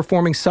individuals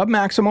performing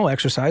submaximal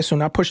exercise, so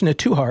not pushing it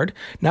too hard,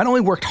 not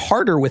only worked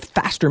harder with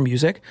faster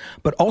music,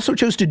 but also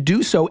chose to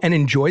do so and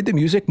enjoyed the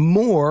music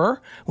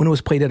more when it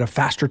was played at a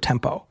faster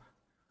tempo.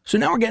 So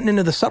now we're getting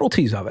into the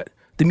subtleties of it.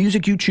 The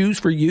music you choose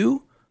for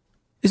you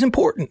is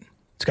important.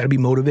 It's got to be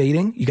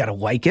motivating. You got to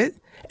like it.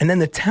 And then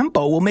the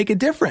tempo will make a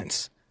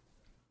difference.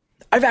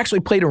 I've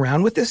actually played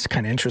around with this.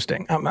 Kind of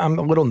interesting. I'm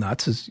a little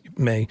nuts, as you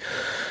may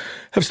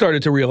have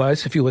started to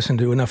realize if you listen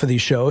to enough of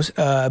these shows.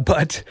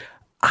 But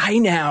I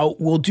now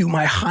will do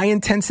my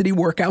high-intensity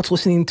workouts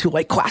listening to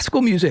like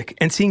classical music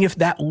and seeing if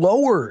that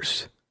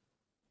lowers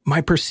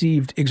my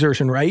perceived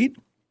exertion, right?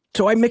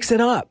 So I mix it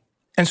up.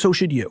 And so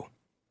should you.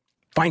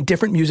 Find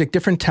different music,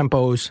 different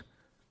tempos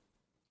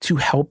to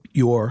help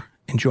your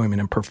enjoyment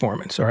and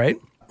performance, all right?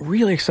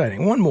 Really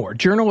exciting. One more.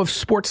 Journal of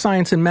Sports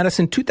Science and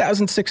Medicine,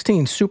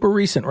 2016, super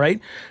recent,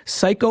 right?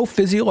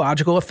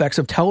 Psychophysiological effects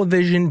of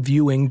television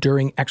viewing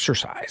during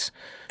exercise.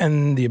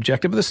 And the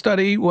objective of the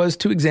study was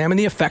to examine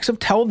the effects of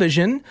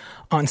television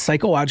on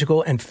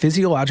psychological and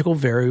physiological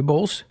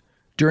variables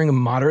during a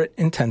moderate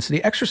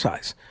intensity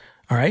exercise,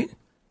 all right?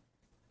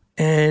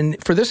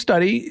 And for this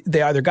study,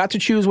 they either got to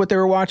choose what they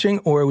were watching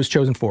or it was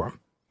chosen for them.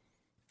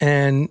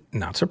 And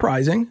not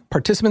surprising,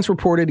 participants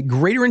reported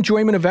greater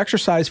enjoyment of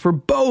exercise for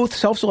both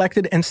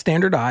self-selected and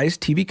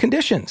standardized TV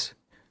conditions.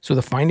 So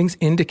the findings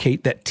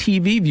indicate that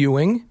TV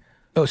viewing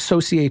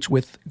associates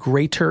with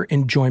greater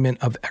enjoyment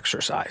of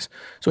exercise.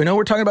 So I know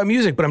we're talking about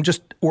music, but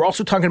we're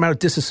also talking about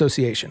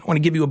disassociation. I want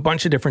to give you a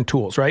bunch of different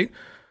tools, right?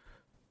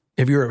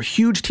 If you're a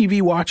huge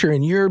TV watcher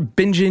and you're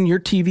binging your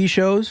TV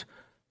shows,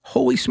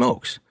 holy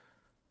smokes.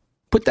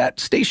 Put that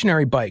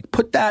stationary bike,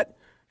 put that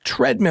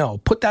treadmill,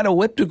 put that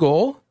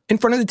elliptical in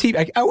front of the TV.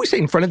 I always say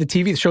in front of the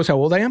TV, it shows how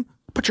old I am.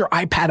 Put your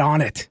iPad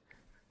on it.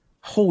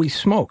 Holy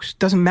smokes.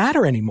 Doesn't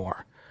matter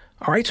anymore.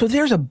 All right. So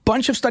there's a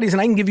bunch of studies and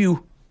I can give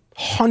you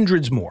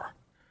hundreds more.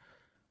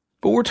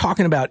 But what we're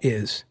talking about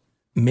is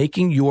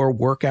making your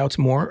workouts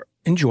more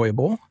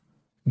enjoyable,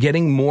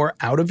 getting more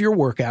out of your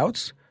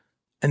workouts,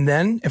 and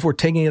then if we're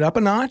taking it up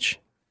a notch,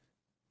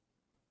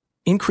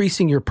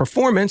 increasing your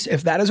performance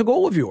if that is a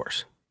goal of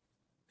yours.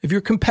 If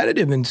you're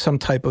competitive in some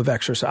type of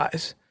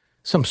exercise,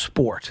 some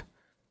sport,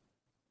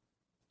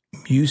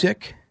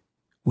 music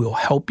will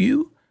help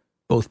you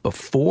both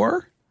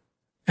before,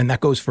 and that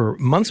goes for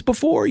months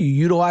before you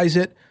utilize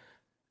it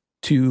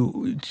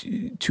to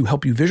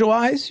help you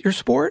visualize your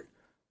sport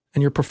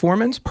and your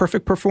performance,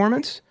 perfect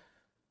performance.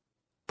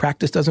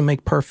 Practice doesn't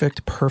make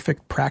perfect.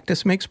 Perfect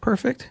practice makes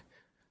perfect.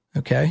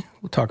 Okay,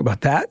 we'll talk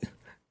about that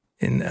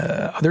in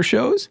other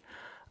shows.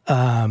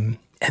 And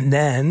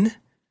then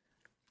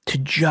to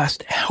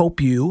just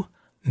help you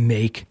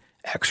make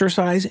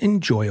exercise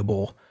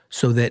enjoyable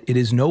so that it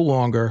is no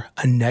longer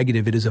a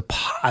negative, it is a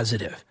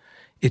positive.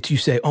 It's you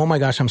say, oh my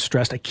gosh, I'm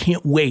stressed. I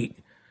can't wait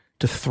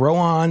to throw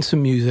on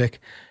some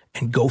music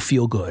and go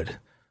feel good.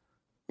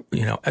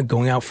 You know,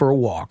 going out for a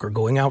walk or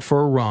going out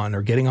for a run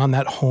or getting on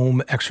that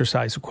home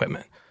exercise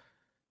equipment.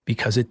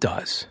 Because it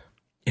does.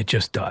 It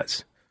just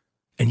does.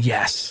 And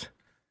yes,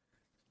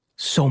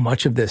 so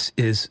much of this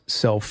is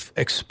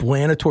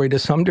self-explanatory to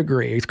some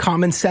degree. It's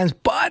common sense,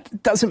 but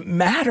it doesn't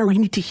matter. You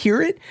need to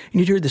hear it. You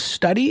need to hear the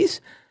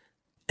studies,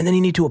 and then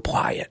you need to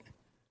apply it.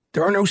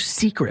 There are no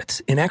secrets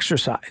in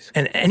exercise.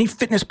 And any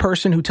fitness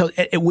person who tells,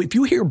 if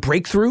you hear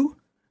breakthrough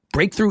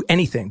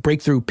anything,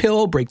 breakthrough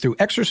pill, breakthrough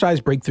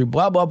exercise, breakthrough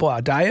blah, blah, blah,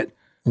 diet,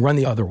 run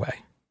the other way.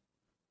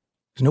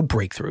 There's no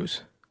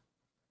breakthroughs.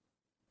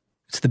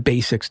 It's the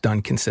basics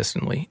done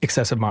consistently,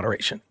 excessive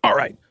moderation. All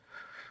right.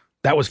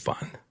 That was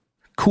fun.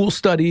 Cool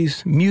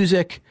studies,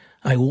 music.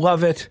 I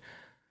love it.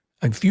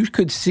 If you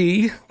could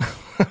see,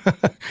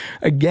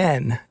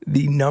 again,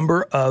 the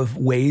number of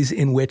ways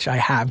in which I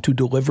have to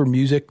deliver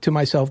music to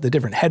myself, the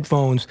different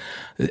headphones.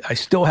 I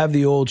still have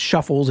the old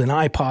shuffles and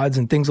iPods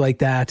and things like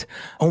that.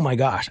 Oh my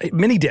gosh.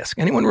 Mini disc.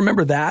 Anyone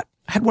remember that?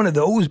 I had one of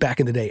those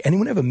back in the day.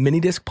 Anyone have a mini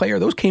disc player?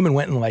 Those came and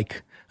went in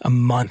like a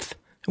month.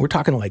 We're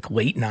talking like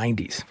late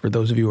 90s for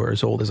those of you who are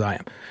as old as I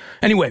am.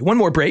 Anyway, one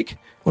more break.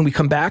 When we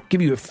come back,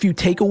 give you a few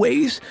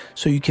takeaways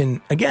so you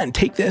can, again,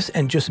 take this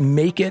and just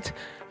make it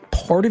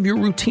part of your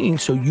routine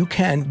so you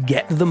can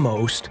get the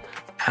most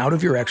out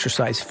of your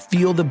exercise,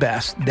 feel the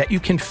best that you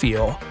can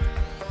feel,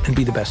 and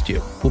be the best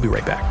you. We'll be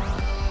right back.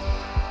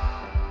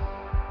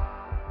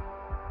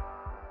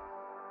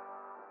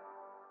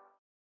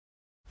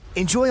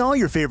 Enjoy all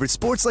your favorite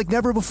sports like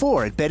never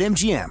before at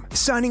BetMGM.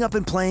 Signing up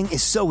and playing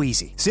is so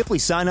easy. Simply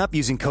sign up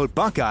using code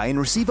Buckeye and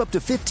receive up to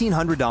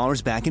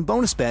 $1,500 back in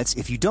bonus bets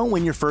if you don't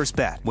win your first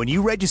bet. When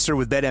you register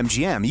with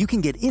BetMGM, you can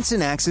get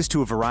instant access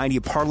to a variety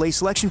of parlay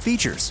selection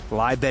features,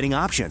 live betting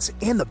options,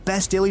 and the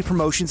best daily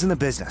promotions in the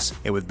business.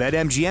 And with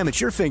BetMGM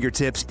at your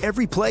fingertips,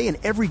 every play and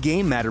every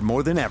game matter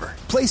more than ever.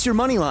 Place your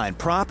moneyline,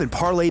 prop, and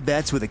parlay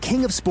bets with the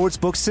king of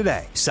sportsbooks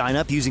today. Sign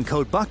up using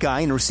code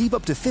Buckeye and receive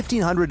up to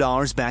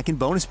 $1,500 back in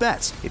bonus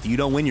bets if you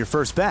don't win your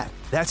first bet.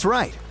 That's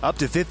right, up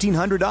to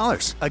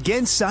 $1,500.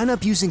 Again, sign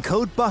up using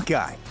code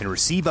Buckeye and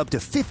receive up to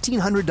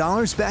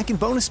 $1,500 back in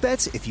bonus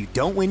bets if you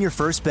don't win your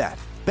first bet.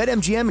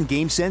 BetMGM and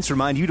GameSense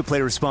remind you to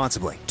play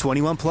responsibly.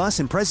 21 plus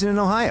and present in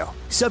Ohio.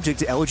 Subject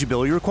to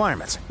eligibility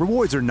requirements.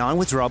 Rewards are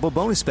non-withdrawable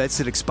bonus bets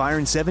that expire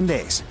in 7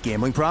 days.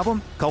 Gambling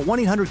problem? Call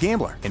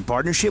 1-800-GAMBLER in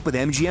partnership with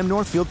MGM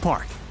Northfield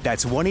Park.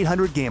 That's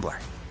 1-800-GAMBLER.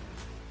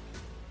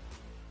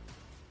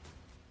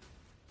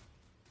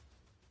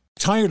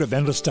 Tired of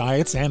endless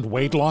diets and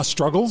weight loss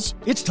struggles?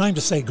 It's time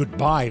to say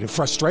goodbye to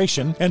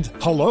frustration and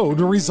hello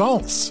to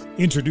results.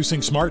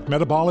 Introducing Smart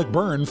Metabolic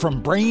Burn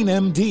from Brain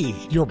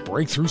MD, your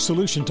breakthrough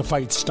solution to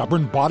fight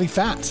stubborn body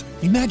fat.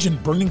 Imagine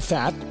burning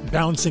fat,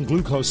 balancing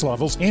glucose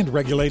levels, and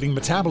regulating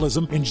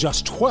metabolism in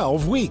just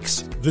 12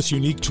 weeks. This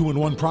unique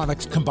 2-in-1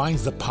 product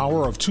combines the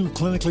power of 2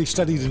 clinically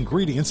studied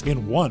ingredients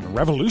in one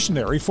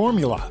revolutionary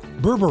formula.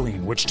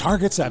 Berberine, which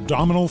targets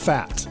abdominal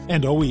fat,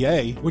 and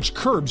OEA, which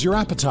curbs your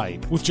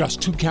appetite. With just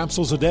 2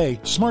 capsules a day,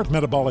 Smart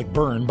Metabolic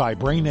Burn by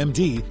Brain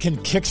MD can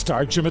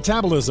kickstart your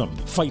metabolism,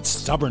 fight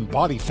stubborn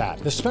body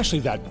fat, especially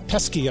that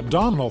pesky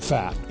abdominal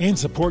fat, and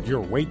support your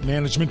weight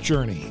management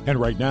journey. And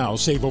right now,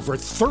 save over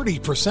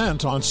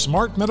 30% on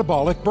Smart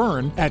Metabolic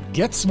Burn at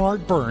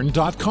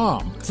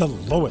GetSmartBurn.com. The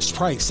lowest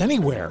price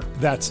anywhere.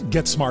 That's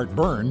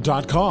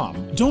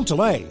GetSmartBurn.com. Don't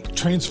delay.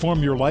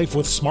 Transform your life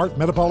with Smart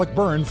Metabolic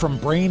Burn from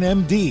Brain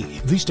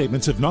MD. These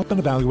statements have not been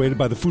evaluated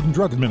by the Food and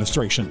Drug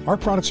Administration. Our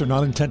products are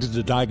not intended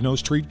to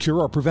diagnose, treat, cure,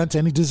 or prevent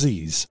any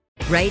disease.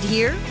 Right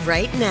here,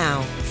 right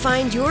now.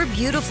 Find your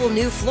beautiful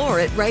new floor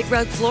at Right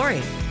Rug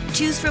Flooring.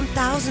 Choose from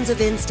thousands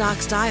of in-stock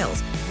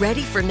styles,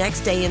 ready for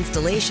next day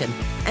installation,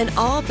 and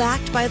all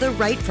backed by the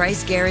right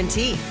price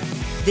guarantee.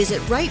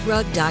 Visit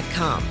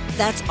rightrug.com.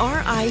 That's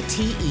RITERUG.com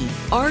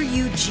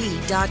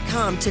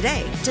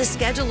today to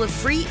schedule a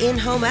free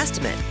in-home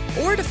estimate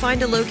or to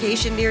find a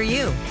location near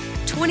you.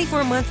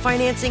 24-month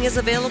financing is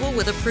available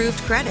with approved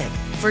credit.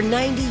 For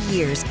 90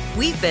 years,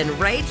 we've been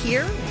right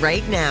here,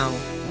 right now.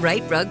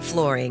 Right Rug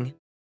Flooring.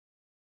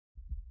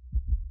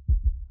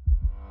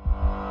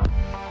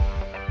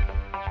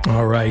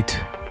 All right.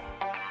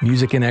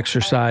 Music and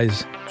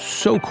exercise,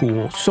 so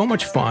cool, so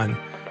much fun.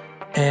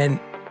 And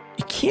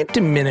you can't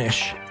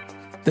diminish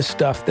the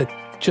stuff that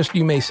just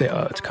you may say,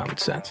 oh, it's common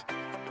sense.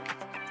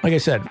 Like I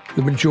said,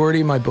 the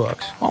majority of my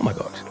books, all my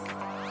books,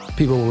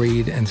 people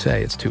read and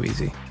say it's too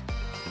easy.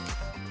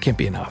 Can't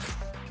be enough.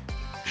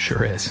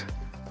 Sure is.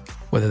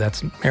 Whether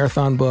that's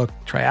marathon book,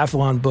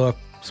 triathlon book,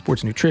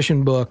 sports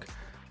nutrition book,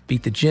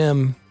 Beat the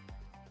Gym,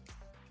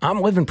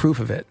 I'm living proof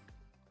of it.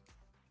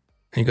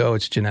 And you go,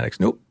 it's genetics.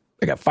 Nope,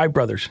 I got 5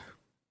 brothers.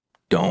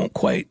 Don't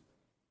quite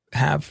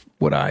have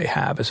what I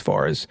have as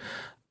far as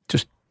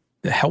just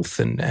the health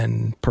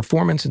and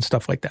performance and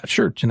stuff like that.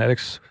 Sure,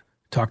 genetics,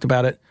 talked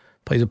about it,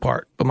 plays a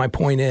part. But my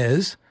point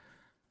is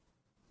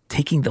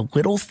taking the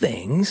little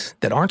things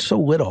that aren't so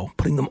little,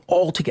 putting them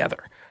all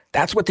together.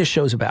 That's what this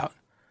show's about.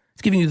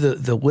 It's giving you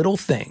the little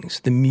things,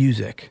 the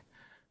music,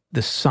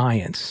 the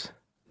science,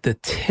 the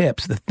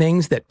tips, the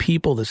things that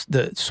people,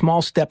 the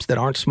small steps that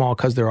aren't small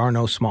because there are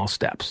no small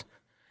steps.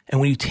 And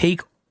when you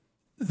take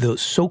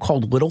those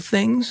so-called little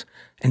things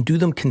and do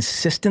them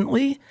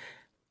consistently,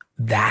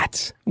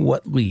 that's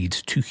what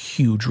leads to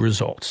huge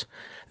results.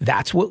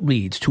 That's what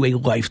leads to a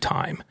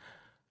lifetime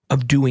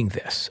of doing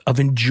this, of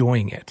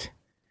enjoying it.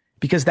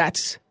 Because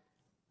that's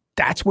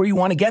where you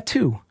want to get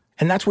to.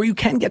 And that's where you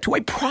can get to. I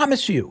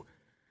promise you.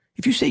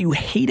 If you say you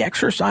hate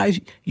exercise,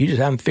 you just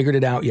haven't figured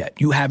it out yet.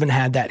 You haven't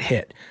had that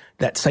hit,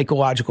 that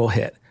psychological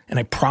hit. And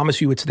I promise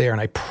you it's there. And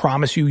I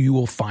promise you, you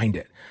will find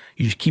it.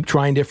 You just keep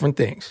trying different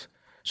things.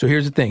 So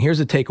here's the thing. Here's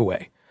the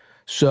takeaway.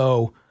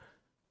 So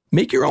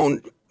make your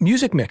own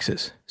music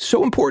mixes.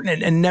 So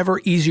important and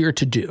never easier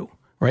to do,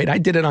 right? I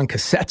did it on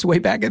cassettes way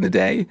back in the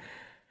day,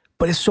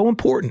 but it's so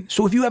important.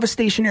 So if you have a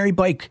stationary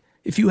bike,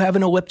 if you have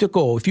an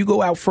elliptical, if you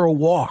go out for a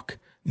walk,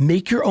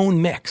 make your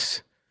own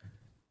mix.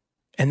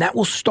 And that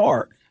will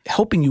start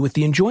helping you with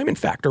the enjoyment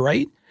factor,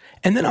 right?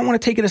 And then I want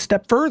to take it a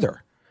step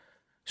further.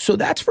 So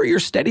that's for your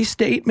steady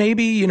state,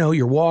 maybe,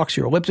 your walks,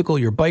 your elliptical,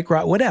 your bike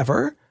ride,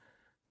 whatever.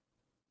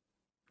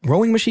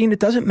 Rowing machine, it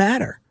doesn't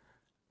matter.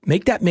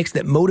 Make that mix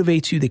that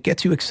motivates you, that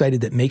gets you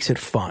excited, that makes it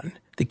fun,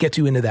 that gets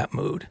you into that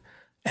mood.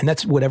 And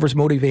that's whatever's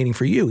motivating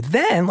for you.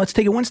 Then let's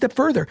take it one step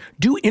further.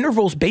 Do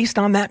intervals based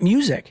on that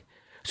music.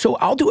 So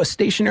I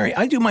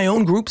do my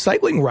own group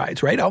cycling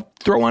rides, right? I'll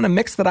throw on a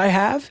mix that I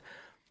have,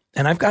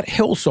 and I've got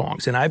hill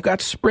songs, and I've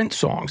got sprint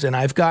songs, and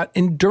I've got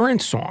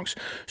endurance songs.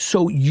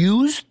 So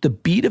use the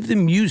beat of the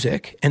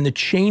music and the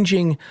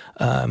changing,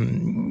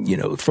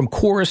 from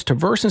chorus to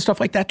verse and stuff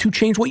like that to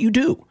change what you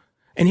do.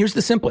 And here's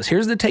the simplest.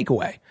 Here's the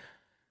takeaway.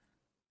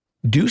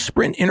 Do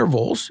sprint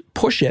intervals,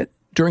 push it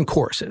during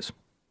choruses.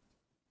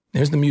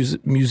 There's the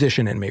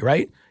musician in me,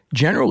 right?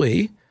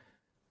 Generally,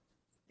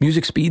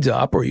 music speeds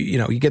up or,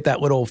 you get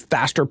that little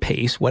faster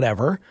pace,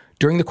 whatever,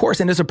 during the chorus,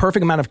 and it's a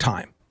perfect amount of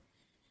time.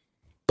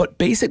 But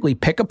basically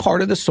pick a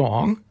part of the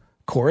song,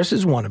 chorus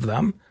is one of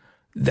them,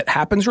 that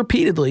happens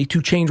repeatedly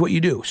to change what you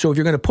do. So if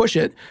you're going to push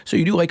it, so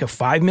you do like a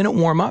 5-minute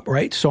warm-up,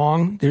 right?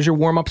 Song, there's your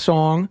warm-up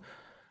song,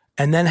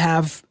 and then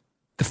have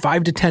the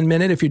 5 to 10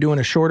 minute, if you're doing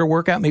a shorter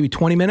workout, maybe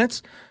 20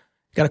 minutes,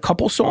 got a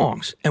couple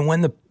songs. And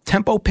when the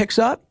tempo picks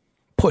up,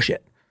 push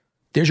it.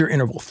 There's your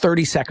interval,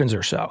 30 seconds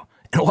or so.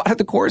 And a lot of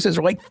the choruses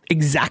are like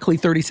exactly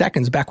 30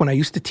 seconds back when I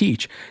used to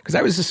teach, because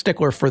I was a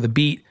stickler for the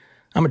beat.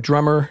 I'm a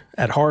drummer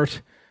at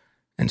heart.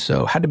 And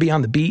so had to be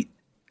on the beat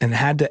and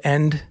had to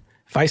end.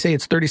 If I say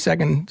it's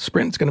 30-second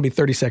sprint, it's going to be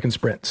 30-second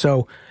sprint.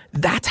 So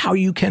that's how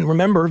you can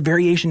remember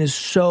variation is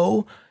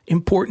so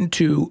important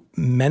to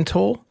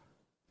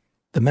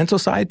the mental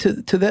side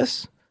to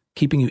this,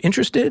 keeping you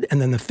interested,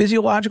 and then the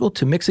physiological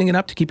to mixing it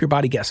up to keep your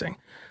body guessing.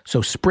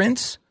 So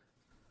sprints,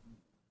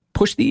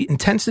 push the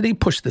intensity,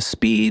 push the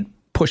speed,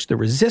 push the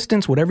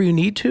resistance, whatever you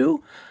need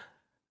to,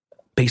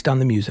 based on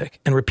the music,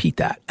 and repeat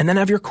that. And then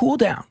have your cool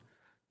down.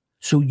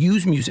 So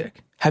use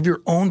music. Have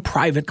your own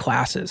private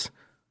classes.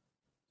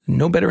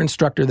 No better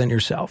instructor than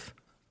yourself.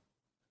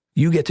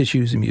 You get to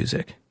choose the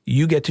music.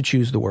 You get to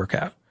choose the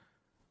workout.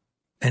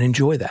 And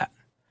enjoy that.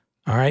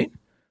 All right?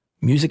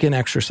 Music and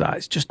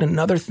exercise. Just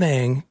another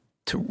thing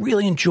to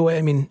really enjoy.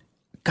 I mean,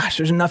 gosh,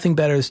 there's nothing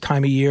better this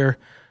time of year.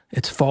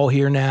 It's fall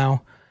here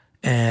now.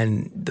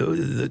 And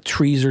the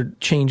trees are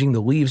changing. The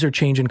leaves are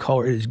changing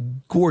color. It is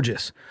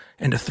gorgeous.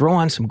 And to throw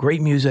on some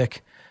great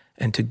music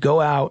and to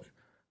go out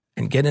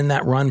and get in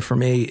that run for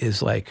me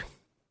is like,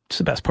 it's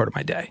the best part of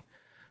my day.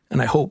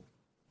 And I hope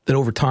that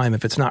over time,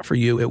 if it's not for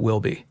you, it will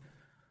be.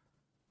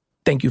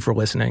 Thank you for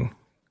listening.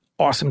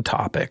 Awesome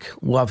topic.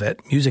 Love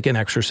it. Music and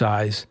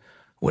exercise.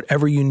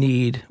 Whatever you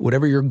need,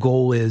 whatever your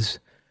goal is,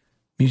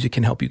 music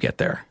can help you get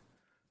there.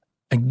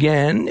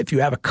 Again, if you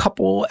have a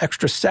couple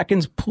extra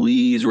seconds,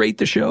 please rate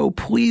the show.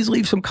 Please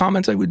leave some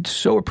comments. I would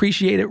so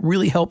appreciate it. It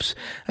really helps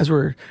as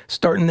we're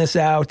starting this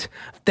out.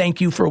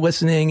 Thank you for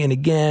listening. And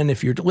again,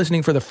 if you're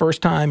listening for the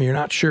first time, you're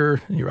not sure,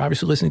 you're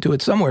obviously listening to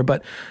it somewhere,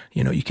 but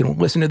you can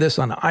listen to this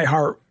on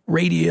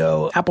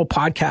iHeartRadio, Apple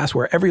Podcasts,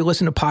 wherever you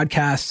listen to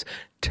podcasts.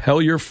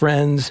 Tell your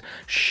friends,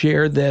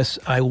 share this.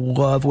 I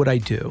love what I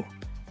do.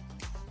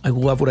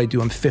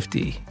 I'm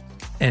 50,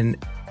 and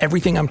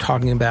everything I'm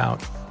talking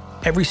about,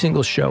 every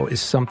single show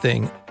is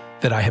something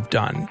that I have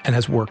done and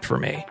has worked for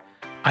me.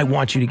 I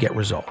want you to get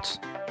results.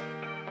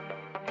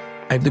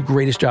 I have the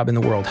greatest job in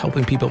the world,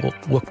 helping people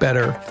look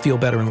better, feel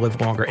better, and live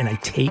longer. And I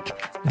take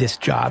this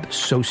job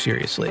so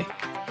seriously.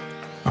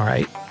 All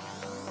right?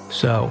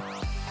 So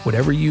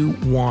whatever you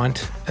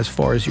want as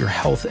far as your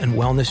health and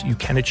wellness, you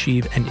can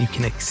achieve and you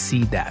can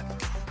exceed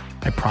that.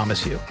 I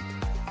promise you.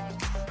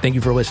 Thank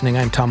you for listening.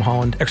 I'm Tom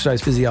Holland,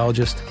 exercise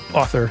physiologist,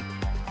 author,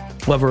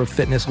 lover of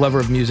fitness, lover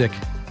of music.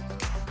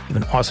 Have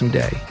an awesome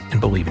day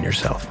and believe in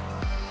yourself.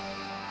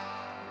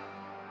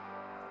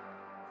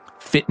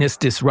 Fitness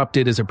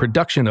Disrupted is a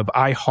production of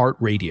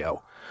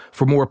iHeartRadio.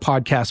 For more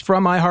podcasts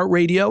from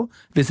iHeartRadio,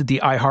 visit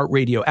the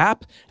iHeartRadio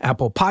app,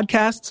 Apple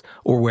Podcasts,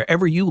 or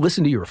wherever you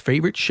listen to your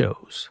favorite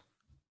shows.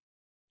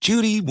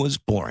 Judy was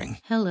boring.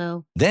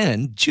 Hello.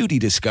 Then Judy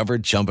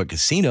discovered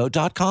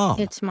ChumbaCasino.com.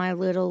 It's my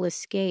little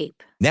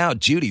escape. Now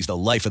Judy's the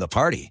life of the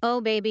party.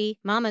 Oh, baby,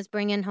 mama's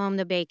bringing home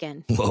the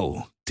bacon.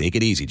 Whoa, take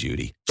it easy,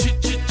 Judy.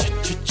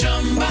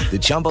 The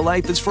Chumba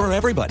life is for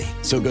everybody.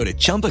 So go to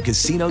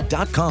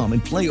ChumbaCasino.com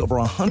and play over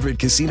 100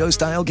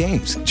 casino-style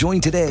games. Join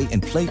today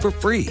and play for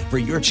free for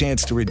your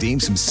chance to redeem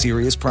some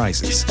serious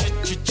prizes.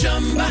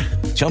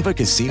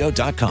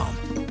 ChumbaCasino.com.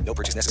 No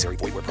purchase necessary.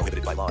 Void where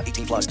prohibited by law.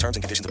 18+ terms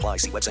and conditions apply.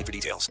 See website for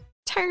details.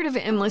 Tired of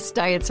endless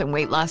diets and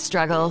weight loss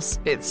struggles?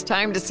 It's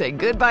time to say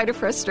goodbye to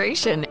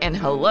frustration and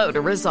hello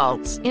to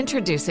results.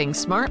 Introducing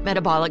Smart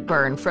Metabolic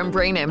Burn from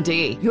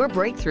BrainMD, your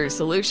breakthrough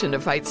solution to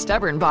fight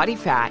stubborn body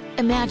fat.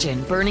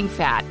 Imagine burning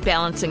fat,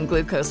 balancing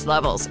glucose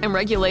levels, and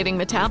regulating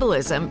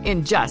metabolism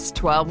in just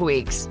 12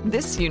 weeks.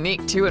 This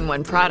unique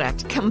 2-in-1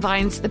 product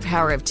combines the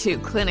power of 2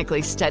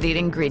 clinically studied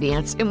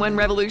ingredients in one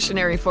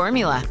revolutionary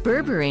formula.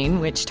 Berberine,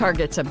 which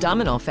targets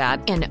abdominal fat,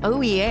 and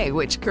OEA,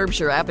 which curbs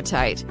your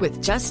appetite.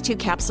 With just 2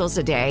 capsules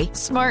a day,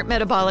 Smart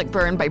Metabolic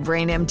Burn by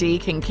BrainMD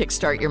can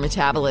kickstart your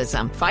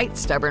metabolism, fight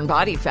stubborn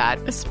body fat,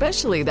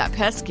 especially that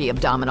pesky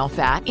abdominal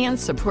fat, and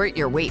support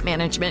your weight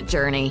management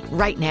journey.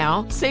 Right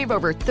now, save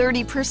over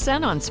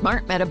 30% on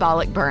Smart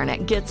Metabolic Burn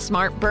at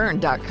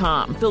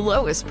GetSmartBurn.com. The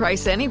lowest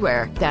price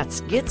anywhere.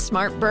 That's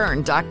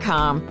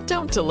GetSmartBurn.com.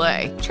 Don't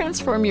delay.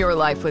 Transform your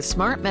life with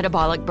Smart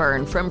Metabolic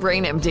Burn from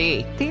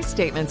BrainMD. These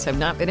statements have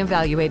not been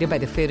evaluated by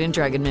the Food and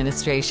Drug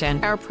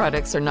Administration. Our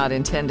products are not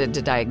intended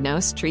to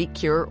diagnose, treat,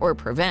 cure, or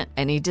prevent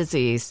any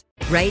disease.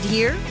 Right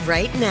here,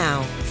 right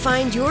now.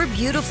 Find your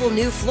beautiful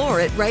new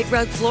floor at Right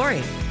Rug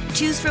Flooring.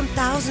 Choose from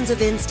thousands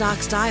of in-stock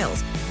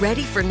styles,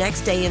 ready for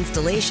next day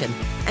installation,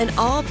 and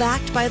all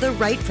backed by the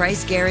right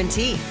price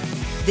guarantee.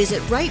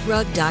 Visit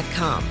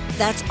rightrug.com.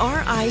 That's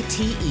RITERUG.com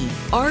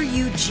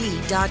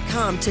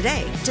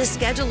today to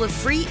schedule a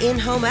free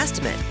in-home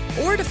estimate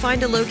or to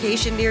find a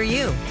location near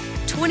you.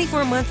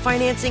 24-month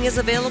financing is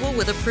available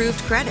with approved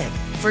credit.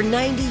 For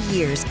 90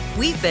 years,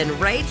 we've been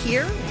right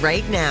here,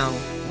 right now.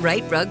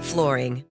 Right Rug Flooring.